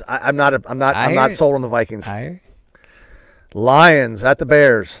 I'm not sold on the Vikings. Lions at the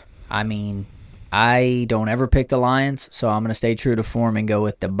Bears. I mean, I don't ever pick the Lions, so I'm going to stay true to form and go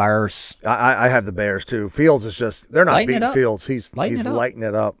with the Bears. I have the Bears, too. Fields is just – they're not beating Fields. He's lighting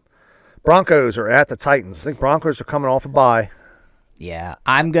it up. Broncos are at the Titans. I think Broncos are coming off a bye. Yeah,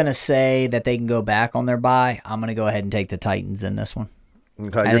 I'm going to say that they can go back on their bye. I'm going to go ahead and take the Titans in this one.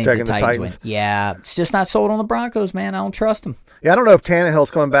 Okay, you're taking the Titans. Yeah, it's just not sold on the Broncos, man. I don't trust them. Yeah, I don't know if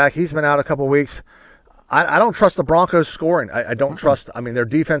Tannehill's coming back. He's been out a couple of weeks. I don't trust the Broncos scoring. I don't trust – I mean, their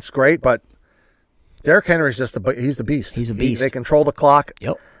defense is great, but – Derrick Henry's he's the beast. He's a beast. They control the clock.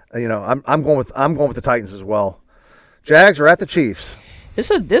 Yep. I'm going with the Titans as well. Jags are at the Chiefs.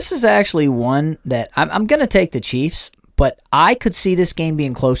 This is actually one that I'm going to take the Chiefs, but I could see this game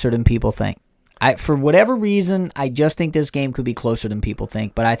being closer than people think. For whatever reason, I just think this game could be closer than people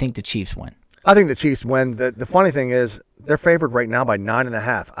think, but I think the Chiefs win. I think the Chiefs win. The funny thing is they're favored right now by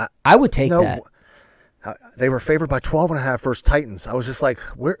 9.5. I would take that. They were favored by 12.5 versus Titans. I was just like,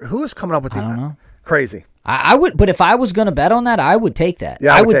 who is coming up with I don't know. Crazy. I would, but if I was going to bet on that, I would take that.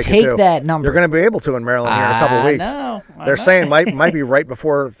 Yeah, I would take that number. You're going to be able to in Maryland here in a couple of weeks. They're saying might be right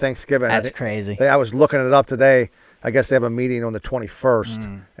before Thanksgiving. That's crazy. I was looking it up today. I guess they have a meeting on the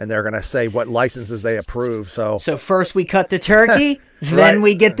 21st, and they're going to say what licenses they approve. So first we cut the turkey, then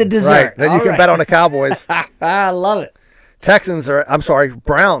we get the dessert. Right. Then you can bet on the Cowboys. I love it.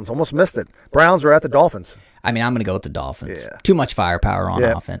 Browns. Almost missed it. Browns are at the Dolphins. I mean, I'm going to go with the Dolphins. Yeah. Too much firepower on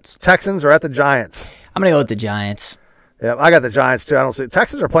offense. Texans are at the Giants. I'm going to go with the Giants. Yeah, I got the Giants, too. I don't see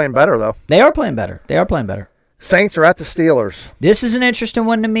Texans are playing better, though. They are playing better. Saints are at the Steelers. This is an interesting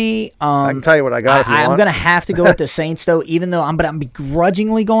one to me. I can tell you what I got if you want. I'm going to have to go with the Saints, though, even though I'm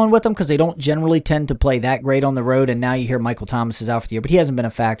begrudgingly going with them because they don't generally tend to play that great on the road, and now you hear Michael Thomas is out for the year, but he hasn't been a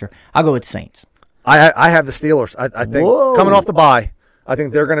factor. I'll go with the Saints. I have the Steelers. I think coming off the bye, I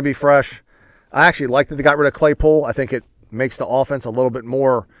think they're going to be fresh. I actually like that they got rid of Claypool. I think it makes the offense a little bit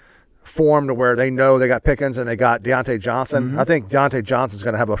more formed to where they know they got Pickens and they got Deontay Johnson. I think Deontay Johnson's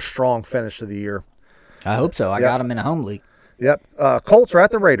going to have a strong finish to the year. I hope so. I got him in a home league. Yep. Colts are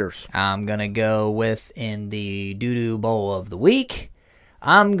at the Raiders. I'm going to go with in the doo-doo bowl of the week.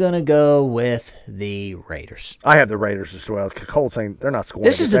 I'm going to go with the Raiders. I have the Raiders as well. Colts they're not scoring.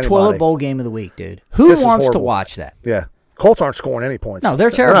 This is the toilet bowl game of the week, dude. Who wants to watch that? Yeah. Colts aren't scoring any points. No, they're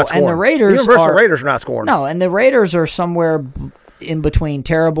terrible. And the Raiders even versus the Raiders are not scoring. No, and the Raiders are somewhere in between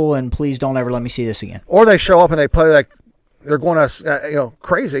terrible and please don't ever let me see this again. Or they show up and they play like they're going to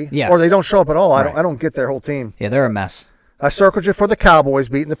crazy. Yeah. Or they don't show up at all. Right. I don't get their whole team. Yeah, they're a mess. I circled you for the Cowboys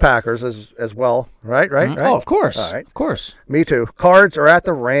beating the Packers as well. Right? Oh, of course. All right. Of course. Me too. Cards are at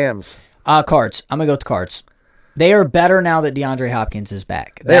the Rams. Cards. I'm going to go with the Cards. They are better now that DeAndre Hopkins is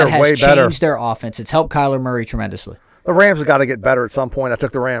back. They are way better. That has changed their offense. It's helped Kyler Murray tremendously. The Rams have got to get better at some point. I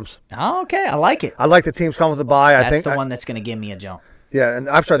took the Rams. Oh, okay. I like it. I like the teams coming with the bye. That's the one that's going to give me a jump. Yeah, and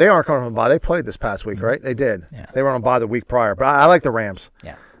I'm sorry, they aren't coming from a bye. They played this past week, right? They did. Yeah. They were on a bye the week prior. But I like the Rams.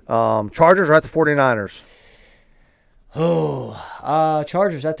 Yeah. Chargers are at the 49ers. Oh,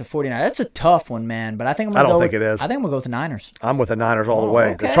 Chargers at the 49ers. That's a tough one, man. But I think I don't think it is. I think I'm going to go with the Niners. I'm with the Niners all the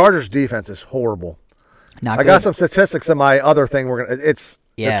way. Okay. The Chargers defense is horrible. Not I good. got some statistics in my other thing. The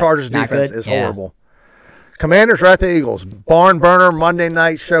Chargers not defense good. is horrible. Commanders are at the Eagles. Barn burner Monday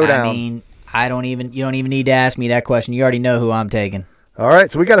night showdown. I mean, you don't even need to ask me that question. You already know who I'm taking. All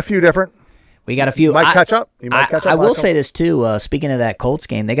right, so we got a few different. We got a few. You might catch up. I will say this too. Speaking of that Colts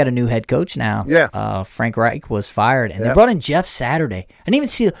game, they got a new head coach now. Yeah. Frank Reich was fired, and they brought in Jeff Saturday. I didn't even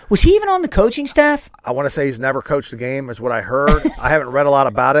see. Was he even on the coaching staff? I want to say he's never coached a game, is what I heard. I haven't read a lot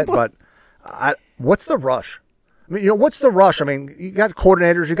about it, but what's the rush? I mean, what's the rush? I mean, you got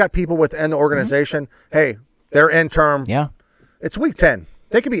coordinators, you got people within the organization. Mm-hmm. Hey, they're interim. Yeah. It's week 10.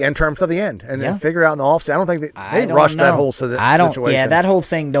 They could be interim to the end and then figure out in the offseason. I don't think they rushed that whole situation. Yeah, that whole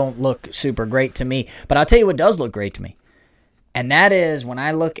thing don't look super great to me. But I'll tell you what does look great to me. And that is when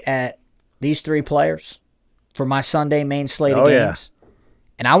I look at these three players for my Sunday main slate of games. Yeah.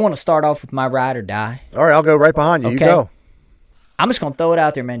 And I want to start off with my ride or die. All right, I'll go right behind you. Okay. You go. I'm just going to throw it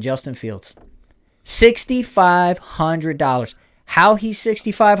out there, man. Justin Fields. $6,500. How he's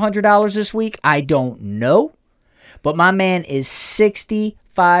 $6,500 this week, I don't know. But my man is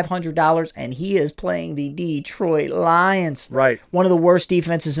 $6,500, and he is playing the Detroit Lions. Right. One of the worst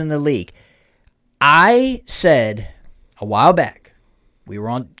defenses in the league. I said a while back, we were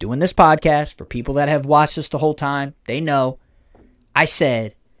on doing this podcast. For people that have watched us the whole time, they know. I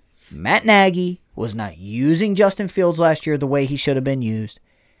said Matt Nagy was not using Justin Fields last year the way he should have been used,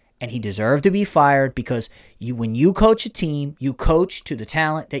 and he deserved to be fired because when you coach a team, you coach to the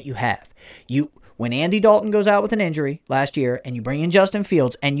talent that you have. When Andy Dalton goes out with an injury last year and you bring in Justin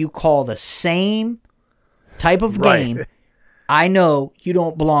Fields and you call the same type of game, I know you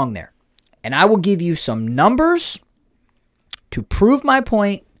don't belong there. And I will give you some numbers to prove my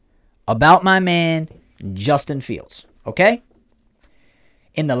point about my man, Justin Fields. Okay?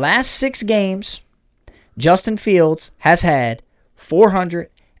 In the last 6 games, Justin Fields has had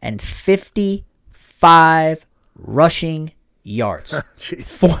 455 rushing yards.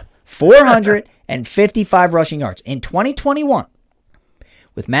 455 rushing yards. In 2021,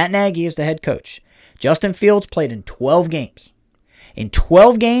 with Matt Nagy as the head coach, Justin Fields played in 12 games. In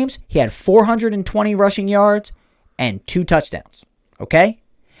 12 games, he had 420 rushing yards and 2 touchdowns. Okay?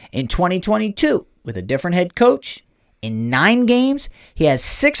 In 2022, with a different head coach, in 9 games, he has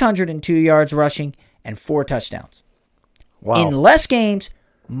 602 yards rushing and 4 touchdowns. Wow. In less games,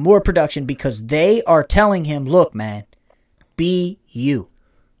 more production because they are telling him, look, man, be you.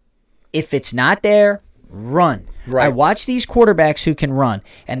 If it's not there, run. Right. I watch these quarterbacks who can run,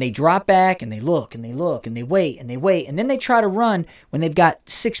 and they drop back, and they look, and they look, and they wait, and then they try to run when they've got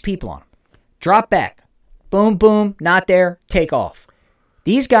 6 people on them. Drop back. Boom, boom, not there, take off.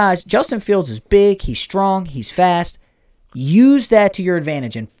 These guys, Justin Fields is big, he's strong, he's fast. Use that to your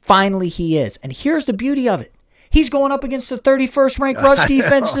advantage, and finally he is. And here's the beauty of it. He's going up against the 31st ranked rush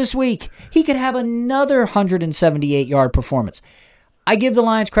defense this week. He could have another 178-yard performance. I give the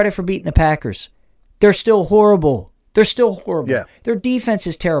Lions credit for beating the Packers. They're still horrible. Yeah. Their defense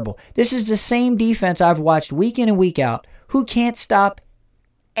is terrible. This is the same defense I've watched week in and week out who can't stop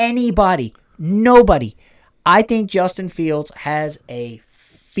anybody. Nobody. I think Justin Fields has a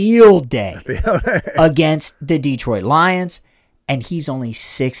field day against the Detroit Lions, and he's only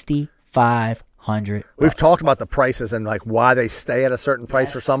 $6,500. We've talked about the prices and like why they stay at a certain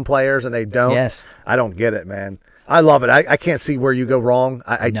price for some players and they don't. Yes. I don't get it, man. I love it. I can't see where you go wrong.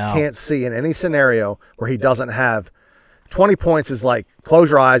 I can't see in any scenario where he doesn't have 20 points is like, close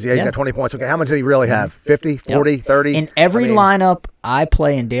your eyes. Yeah, he's got 20 points. Okay, how much did he really have? 50, 40, 30? In every lineup I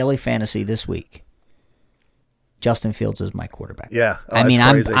play in daily fantasy this week, Justin Fields is my quarterback. Yeah. Oh,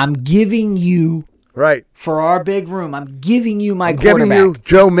 I'm giving you, right, for our big room, I'm giving you my quarterback. I'm giving you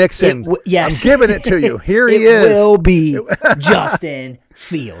Joe Mixon. Yes. I'm giving it to you. Here he is. It will be Justin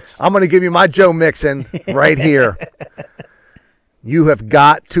Fields. I'm going to give you my Joe Mixon right here. You have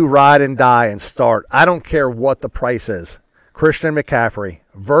got to ride and die and start. I don't care what the price is. Christian McCaffrey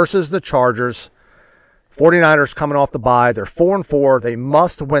versus the Chargers. 49ers coming off the bye. They're 4-4. They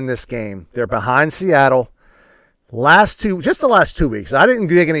must win this game. They're behind Seattle. The last 2 weeks. I didn't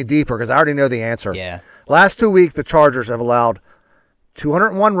dig any deeper because I already know the answer. Yeah. Last 2 weeks, the Chargers have allowed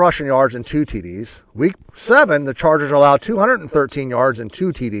 201 rushing yards and 2 TDs. Week 7, the Chargers allowed 213 yards and 2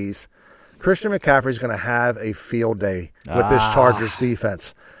 TDs. Christian McCaffrey's going to have a field day with this Chargers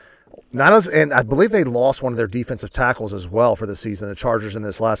defense. And I believe they lost one of their defensive tackles as well for the season, the Chargers in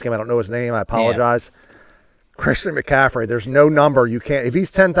this last game. I don't know his name. I apologize. Yeah. Christian McCaffrey, there's no number you can't. If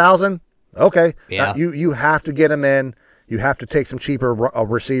he's 10,000, okay. Yeah. You have to get him in. You have to take some cheaper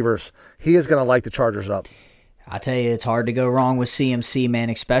receivers. He is going to light the Chargers up. I tell you, it's hard to go wrong with CMC, man,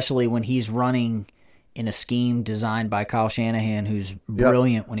 especially when he's running in a scheme designed by Kyle Shanahan, who's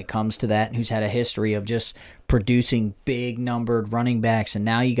brilliant when it comes to that, and who's had a history of just producing big numbered running backs. And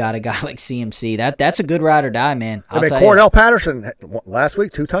now you got a guy like CMC. That's a good ride or die, man. Cordell Patterson last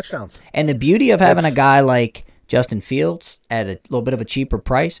week, 2 touchdowns. And the beauty of having a guy like Justin Fields at a little bit of a cheaper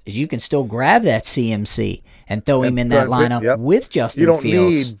price is you can still grab that CMC and throw him in that lineup with Justin Fields. You don't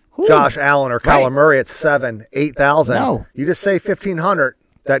need Josh Allen or Kyler Murray at 7,000, 8,000. No. You just say 1,500.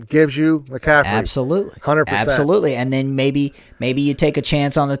 That gives you McCaffrey. Absolutely. 100%. Absolutely. And then maybe you take a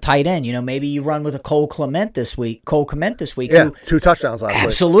chance on the tight end. You know, maybe you run with a Cole Clement this week. Yeah, 2 touchdowns last week.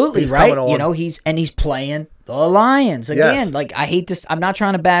 Absolutely, right? You know, he's playing the Lions. Again, like I hate this. I'm not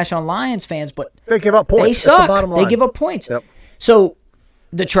trying to bash on Lions fans, but they give up points. They suck. That's the bottom line. They give up points. Yep. So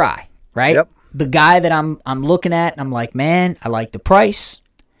the try, right? Yep. The guy that I'm looking at, and I'm like, man, I like the price.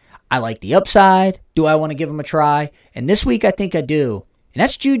 I like the upside. Do I want to give him a try? And this week I think I do. And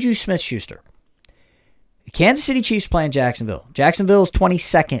that's Juju Smith-Schuster. The Kansas City Chiefs playing Jacksonville. Jacksonville is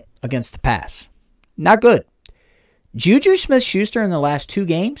 22nd against the pass. Not good. Juju Smith-Schuster in the last 2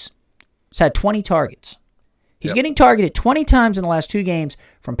 games has had 20 targets. He's getting targeted 20 times in the last 2 games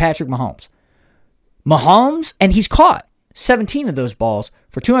from Patrick Mahomes. And he's caught 17 of those balls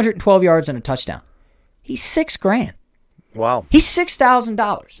for 212 yards and a touchdown. He's $6,000. Wow. He's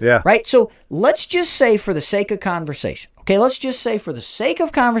 $6,000. Yeah. Right? So let's just say for the sake of conversation, let's just say for the sake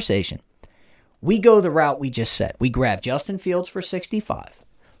of conversation, we go the route we just said. We grab Justin Fields for 65.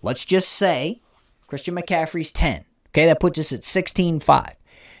 Let's just say Christian McCaffrey's 10. Okay, that puts us at 16.5.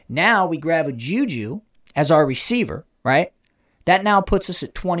 Now we grab a Juju as our receiver, right? That now puts us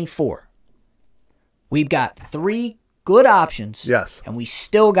at 24. We've got 3 good options. Yes. And we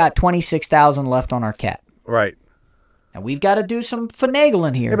still got 26,000 left on our cap. Right. Now, we've got to do some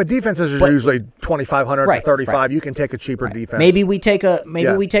finagling here. Yeah, but defenses are usually 2,500 to 35. Right. You can take a cheaper defense. Maybe we take a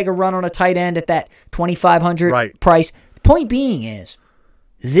run on a tight end at that 2,500 price. The point being is,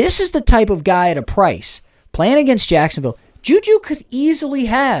 this is the type of guy at a price playing against Jacksonville. Juju could easily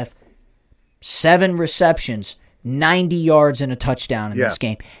have 7 receptions, 90 yards, and a touchdown in this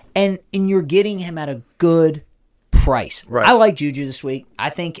game. And you're getting him at a good price. Right. I like Juju this week. I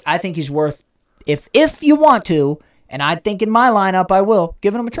think he's worth, if you want to, and I think in my lineup I will,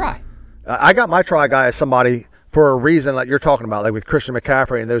 giving him a try. I got my try guy as somebody for a reason that you're talking about, like with Christian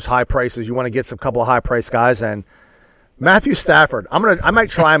McCaffrey and those high prices. You want to get some couple of high price guys, and Matthew Stafford. I might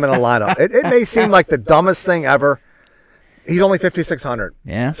try him in a lineup. It may seem like the dumbest thing ever. He's only 5,600.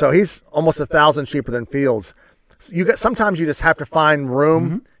 Yeah. So he's almost 1,000 cheaper than Fields. Sometimes you just have to find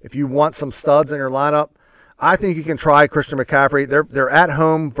room if you want some studs in your lineup. I think you can try Christian McCaffrey. They're at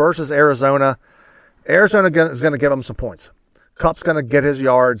home versus Arizona. Arizona is going to give them some points. Kupp's going to get his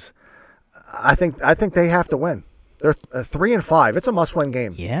yards. I think they have to win. They're 3-5. It's a must-win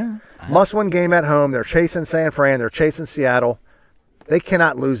game. Yeah. Must-win game at home. They're chasing San Fran. They're chasing Seattle. They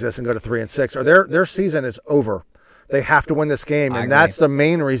cannot lose this and go to 3-6, or their season is over. They have to win this game, and that's the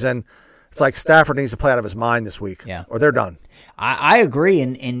main reason. It's like Stafford needs to play out of his mind this week, or they're done. I agree,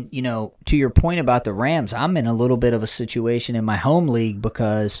 and you know, to your point about the Rams, I'm in a little bit of a situation in my home league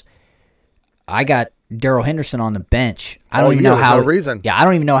because I got Darrell Henderson on the bench. I don't even know how. No reason. Yeah, I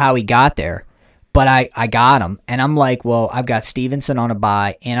don't even know how he got there, but I got him, and I'm like, well, I've got Stevenson on a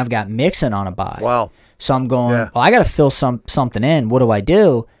bye, and I've got Mixon on a bye. Wow. So I'm going, well, I got to fill something in. What do I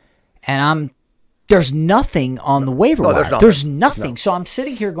do? And there's nothing on the waiver wire. There's nothing. No. So I'm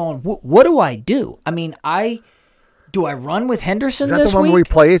sitting here going, what do I do? I mean, do I run with Henderson this week? Is that the one where we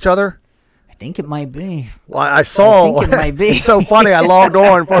play each other? I think it might be. Well, I think it might be. It's so funny. I logged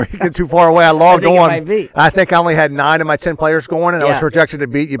on before you get too far away. I logged on. It might be. I think I only had 9 of my 10 players going, and I was projected to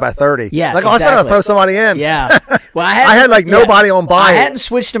beat you by 30. Yeah, like, exactly. I was trying to throw somebody in. Yeah. Well, I had like nobody on bye. I hadn't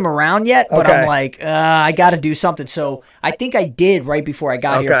switched them around yet, but I'm like, I got to do something. So I think I did right before I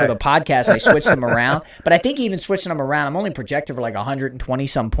got here for the podcast. I switched them around, but I think even switching them around, I'm only projected for like 120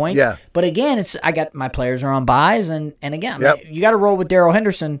 some points. Yeah. But again, I got my players are on buys, and again, you got to roll with Darrell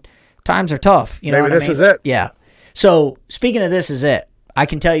Henderson. Times are tough. You know Maybe this I mean? is it. Yeah. So speaking of this is it, I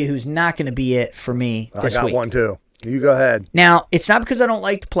can tell you who's not going to be it for me this week. I got one too. You go ahead. Now, it's not because I don't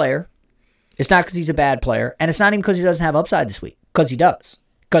like the player. It's not because he's a bad player. And it's not even because he doesn't have upside this week. Because he does.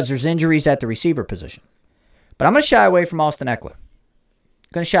 Because there's injuries at the receiver position. But I'm going to shy away from Austin Eckler.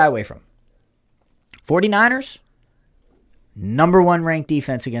 Going to shy away from him. 49ers, Number 1 ranked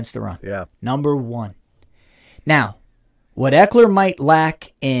defense against the run. Yeah. Number 1. Now, what Eckler might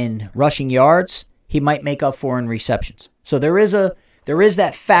lack in rushing yards, he might make up for in receptions. So there is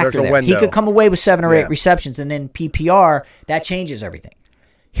that factor there. Window. He could come away with 7 or 8 receptions, and then PPR, that changes everything.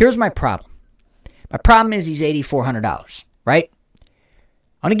 Here's my problem. My problem is he's $8,400, right?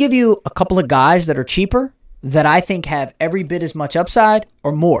 I'm going to give you a couple of guys that are cheaper that I think have every bit as much upside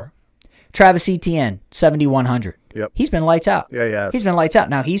or more. Travis Etienne, 7,100. Yep. He's been lights out. Yeah. He's been lights out.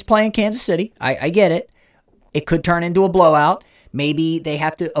 Now, he's playing Kansas City. I get it. It could turn into a blowout. Maybe they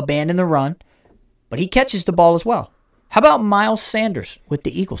have to abandon the run. But he catches the ball as well. How about Miles Sanders with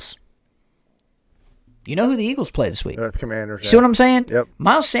the Eagles? You know who the Eagles play this week? The Commanders. See what I'm saying? Yep.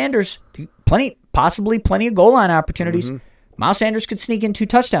 Miles Sanders, possibly plenty of goal line opportunities. Mm-hmm. Miles Sanders could sneak in 2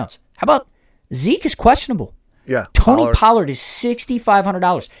 touchdowns. How about Zeke is questionable? Yeah. Tony Pollard is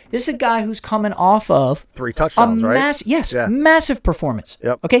 $6,500. This is a guy who's coming off of 3 touchdowns, right? Yes, massive performance.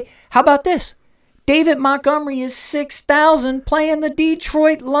 Yep. Okay, how about this? David Montgomery is $6,000 playing the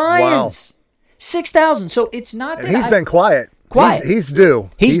Detroit Lions. Wow. $6,000. So it's not that he's been quiet. He's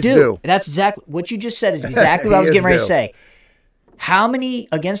due. He's due. That's exactly what you just said. Is exactly what I was getting ready to say. How many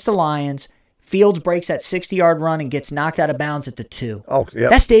against the Lions? Fields breaks that 60-yard run and gets knocked out of bounds at the 2. Oh, yeah.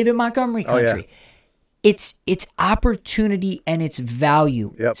 That's David Montgomery country. Oh, yeah. It's opportunity and it's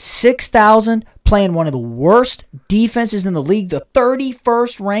value. Yep. 6,000 playing one of the worst defenses in the league, the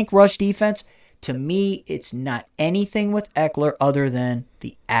 31st ranked rush defense. To me, it's not anything with Eckler other than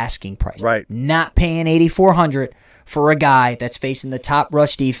the asking price. Right. Not paying $8,400 for a guy that's facing the top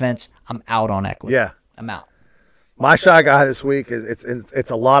rush defense. I'm out on Eckler. Yeah. I'm out. My shy guy this week is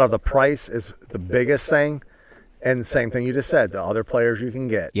it's a lot of the price is the biggest thing. And the same thing you just said, the other players you can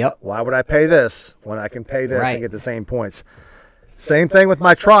get. Yep. Why would I pay this when I can pay this Right. and get the same points? Same thing with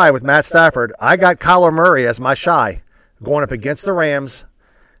my try with Matt Stafford. I got Kyler Murray as my shy going up against the Rams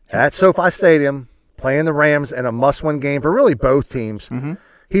at SoFi Stadium, playing the Rams in a must-win game for really both teams. Mm-hmm.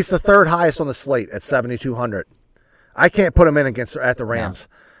 He's the 3rd highest on the slate at 7,200. I can't put him in at the Rams.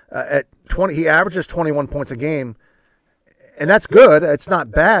 No. At 20, he averages 21 points a game. And that's good. It's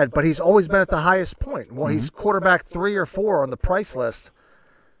not bad, but he's always been at the highest point. Well, he's quarterback 3 or 4 on the price list.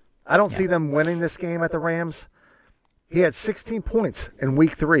 I don't see them winning this game at the Rams. He had 16 points in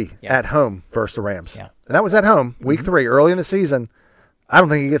week 3 at home versus the Rams. Yeah. And that was at home, week 3, early in the season. I don't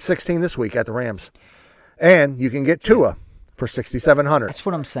think he gets 16 this week at the Rams. And you can get Tua for $6,700. That's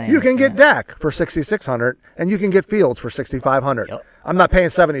what I'm saying. You can get Dak for $6,600, and you can get Fields for $6,500. Yep. I'm not paying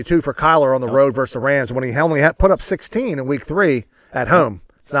 $72 for Kyler on the road versus the Rams when he only put up 16 in week 3 at home.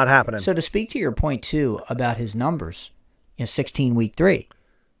 It's not happening. So to speak to your point, too, about his numbers, 16 week 3,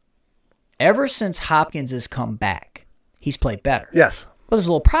 ever since Hopkins has come back, he's played better. Yes. But there's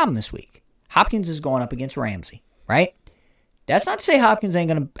a little problem this week. Hopkins is going up against Ramsey, right? That's not to say Hopkins ain't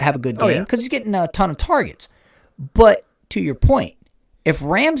going to have a good game because he's getting a ton of targets. But to your point, if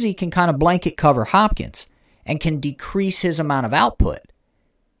Ramsey can kind of blanket cover Hopkins and can decrease his amount of output,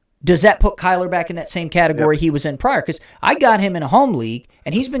 does that put Kyler back in that same category he was in prior? Because I got him in a home league,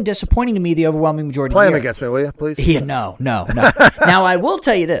 and he's been disappointing to me the overwhelming majority of the year. Play him against me, will you, please? Yeah, no. Now, I will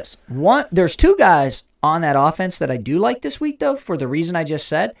tell you this. There's 2 guys on that offense that I do like this week, though, for the reason I just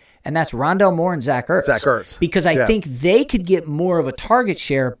said, and that's Rondale Moore and Zach Ertz. Because I think they could get more of a target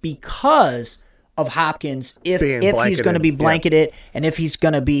share because of Hopkins if he's going to be blanketed and if he's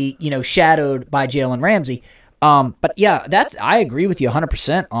going to be shadowed by Jalen Ramsey. But yeah, I agree with you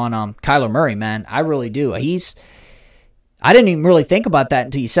 100% on Kyler Murray, man. I really do. I didn't even really think about that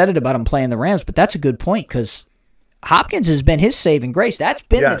until you said it about him playing the Rams, but that's a good point because Hopkins has been his saving grace. That's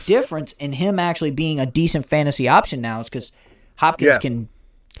been the difference in him actually being a decent fantasy option now is because Hopkins can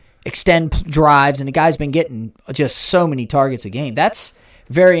extend drives, and the guy's been getting just so many targets a game. That's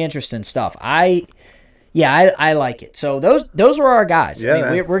very interesting stuff. I like it. So those are our guys. Yeah,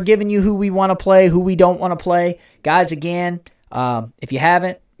 I mean, we're giving you who we want to play, who we don't want to play. Guys, again, if you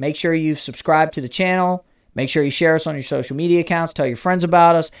haven't, make sure you subscribe to the channel. Make sure you share us on your social media accounts. Tell your friends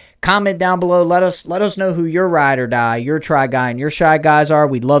about us. Comment down below. Let us know who your ride or die, your try guy, and your shy guys are.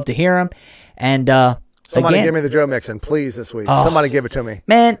 We'd love to hear them. And somebody give me the Joe Mixon, please, this week. Somebody give it to me.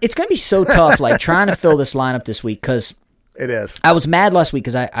 Man, it's going to be so tough trying to fill this lineup this week because it is. I was mad last week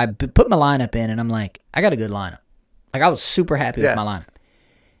because I put my lineup in, and I'm like, I got a good lineup. I was super happy with my lineup.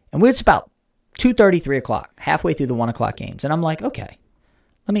 And it's about 2:30, 3 o'clock, halfway through the 1 o'clock games. And I'm like, okay,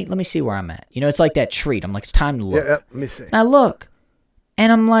 let me see where I'm at. It's like that treat. I'm like, it's time to look. Yeah, let me see. And I look,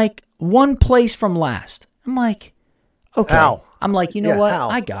 and I'm like, 1 place from last. I'm like, okay. How? I'm like, you know what? How?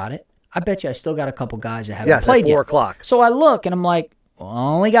 I got it. I bet you I still got a couple guys that haven't played at yet. 4 o'clock. So I look, and I'm like, well,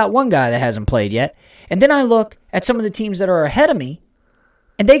 I only got one guy that hasn't played yet. And then I look at some of the teams that are ahead of me,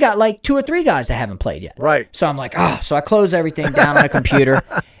 and they got like 2 or 3 guys that haven't played yet. Right. So I'm like, so I close everything down on a computer,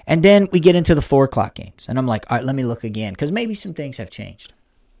 and then we get into the 4 o'clock games. And I'm like, all right, let me look again, because maybe some things have changed.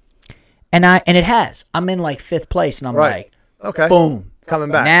 And it has. I'm in like 5th place, and I'm like, okay, boom.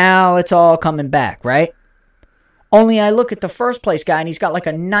 Coming back. Now it's all coming back, right? Only I look at the 1st place guy, and he's got like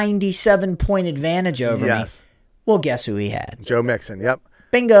a 97-point advantage over me. Well, guess who he had? Joe Mixon, yep.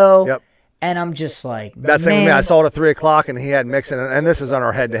 Bingo. Yep. And I'm just like, that's man. Same with me. I saw it at 3 o'clock, and he had Mixon, and this is on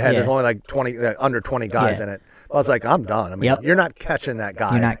our head-to-head. There's only like 20, under 20 guys in it. I was like, I'm done. I mean, you're not catching that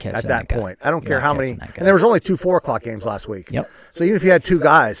guy at that point. I don't care how many. And there was only 2 4 o'clock games last week. Yep. So even if you had 2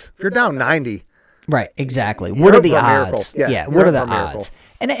 guys, if you're down 90. Right, exactly. What are the odds? Yeah, what are the odds?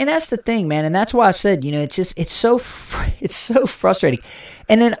 And that's the thing, man. And that's why I said, it's so frustrating.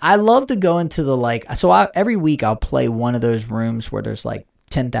 And then I love to go into the every week I'll play one of those rooms where there's like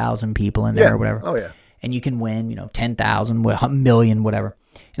 10,000 people in there or whatever. Oh, yeah. And you can win, 10,000, a million, whatever.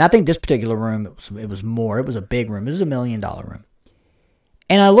 And I think this particular room, it was more. It was a big room. It was $1 million room.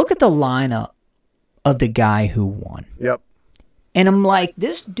 And I look at the lineup of the guy who won. Yep. And I'm like,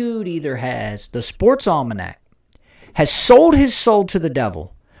 this dude either has the Sports Almanac, has sold his soul to the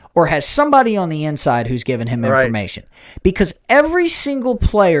devil, or has somebody on the inside who's given him information. Because every single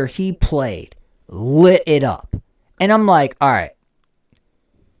player he played lit it up. And I'm like, all right,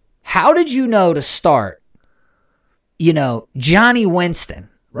 how did you know to start, Johnny Winston?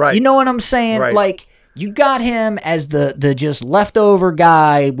 Right. You know what I'm saying? Right. Like, you got him as the just leftover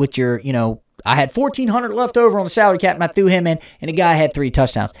guy with your, I had $1,400 left over on the salary cap, and I threw him in, and the guy had 3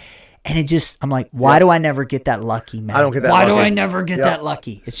 touchdowns. And I'm like, why do I never get that lucky, man? I don't get that Why lucky. do I never get that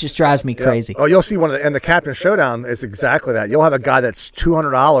lucky? It just drives me crazy. Oh, you'll see and the Captain Showdown is exactly that. You'll have a guy that's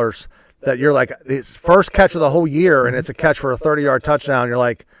 $200 that you're like, his first catch of the whole year, and it's a catch for a 30-yard touchdown. You're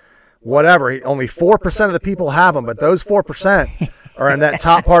like, whatever. Only 4% of the people have them, but those 4% are in that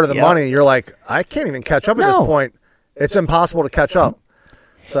top part of the money. And you're like, I can't even catch up at this point. It's impossible to catch up.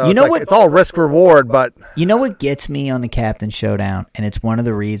 So it's all risk reward, but you know what gets me on the Captain Showdown, and it's one of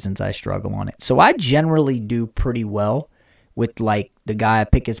the reasons I struggle on it. So I generally do pretty well with like the guy I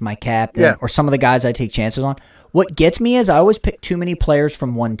pick as my captain, or some of the guys I take chances on. What gets me is I always pick too many players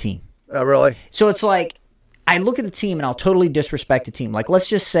from one team. Oh, really? So it's like I look at the team and I'll totally disrespect the team. Like, let's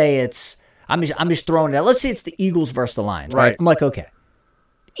just say I'm just throwing it out. Let's say it's the Eagles versus the Lions, right? I'm like, okay,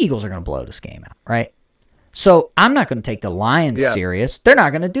 the Eagles are going to blow this game out, right? So I'm not going to take the Lions serious. They're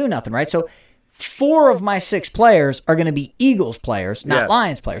not going to do nothing, right? So 4 of my 6 players are going to be Eagles players, not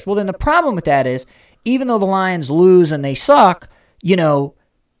Lions players. Well, then the problem with that is, even though the Lions lose and they suck,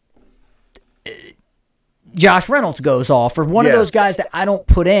 Josh Reynolds goes off, or one of those guys that I don't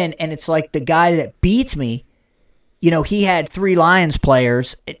put in, and it's like the guy that beats me, he had 3 Lions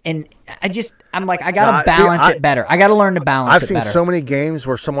players, and I'm like, I got to balance it better. I got to learn to balance it better. I've seen so many games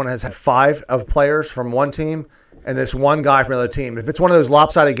where someone has had 5 of players from one team and there's one guy from another team. If it's one of those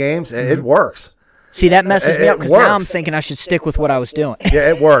lopsided games, it works. See, that messes me up because now I'm thinking I should stick with what I was doing.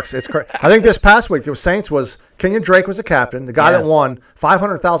 Yeah, it works. It's crazy. I think this past week, it was Saints Kenyon Drake was the captain, the guy that won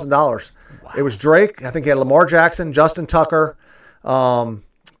 $500,000. Wow. It was Drake. I think he had Lamar Jackson, Justin Tucker.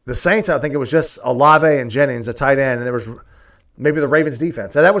 The Saints, I think it was just Olave and Jennings, a tight end, and there was maybe the Ravens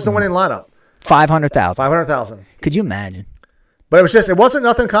defense. And that was the winning lineup. $500,000. Could you imagine? But it wasn't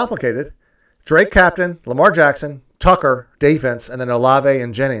nothing complicated. Drake captain, Lamar Jackson, Tucker defense, and then Olave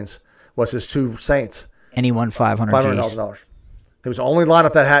and Jennings was his 2 Saints. And he won $500,000. It was the only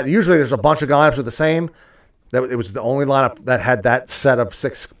lineup that had. Usually, there's a bunch of lineups with the same. It was the only lineup that had that set of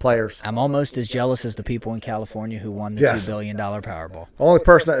 6 players. I'm almost as jealous as the people in California who won the $2 billion Powerball. Only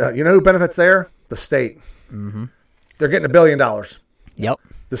person that who benefits there? The state. Mm-hmm. They're getting $1 billion. Yep.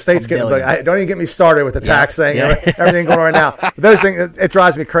 The state's getting $1 billion. Don't even get me started with the tax thing. Everything going on right now. Those things, it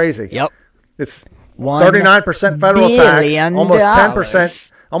drives me crazy. Yep. It's 39% federal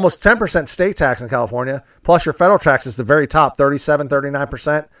tax, almost 10% state tax in California. Plus your federal tax is the very top,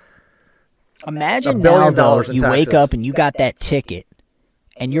 39%. Imagine now, though, you wake up and you got that ticket,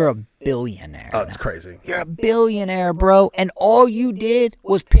 and you're a billionaire. Oh, it's crazy. You're a billionaire, bro, and all you did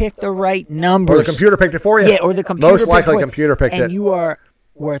was pick the right numbers. Or the computer picked it for you. Yeah, or the computer Most likely computer picked it. And you are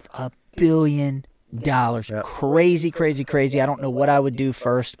worth $1 billion. Yep. Crazy, crazy, crazy. I don't know what I would do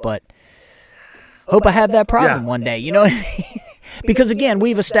first, but hope I have that problem one day. You know what I mean? Because again,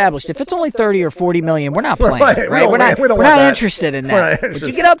 we've established if it's only 30 or 40 million, we're not playing, right? We're not interested in that. But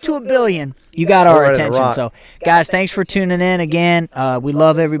you get up to $1 billion, you got our attention. So, guys, thanks for tuning in again. We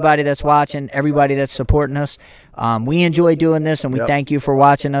love everybody that's watching, everybody that's supporting us. We enjoy doing this, and we thank you for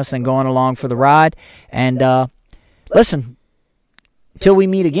watching us and going along for the ride. And listen, until we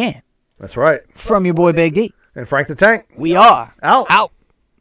meet again. That's right. From your boy Big D. And Frank the Tank. We are out.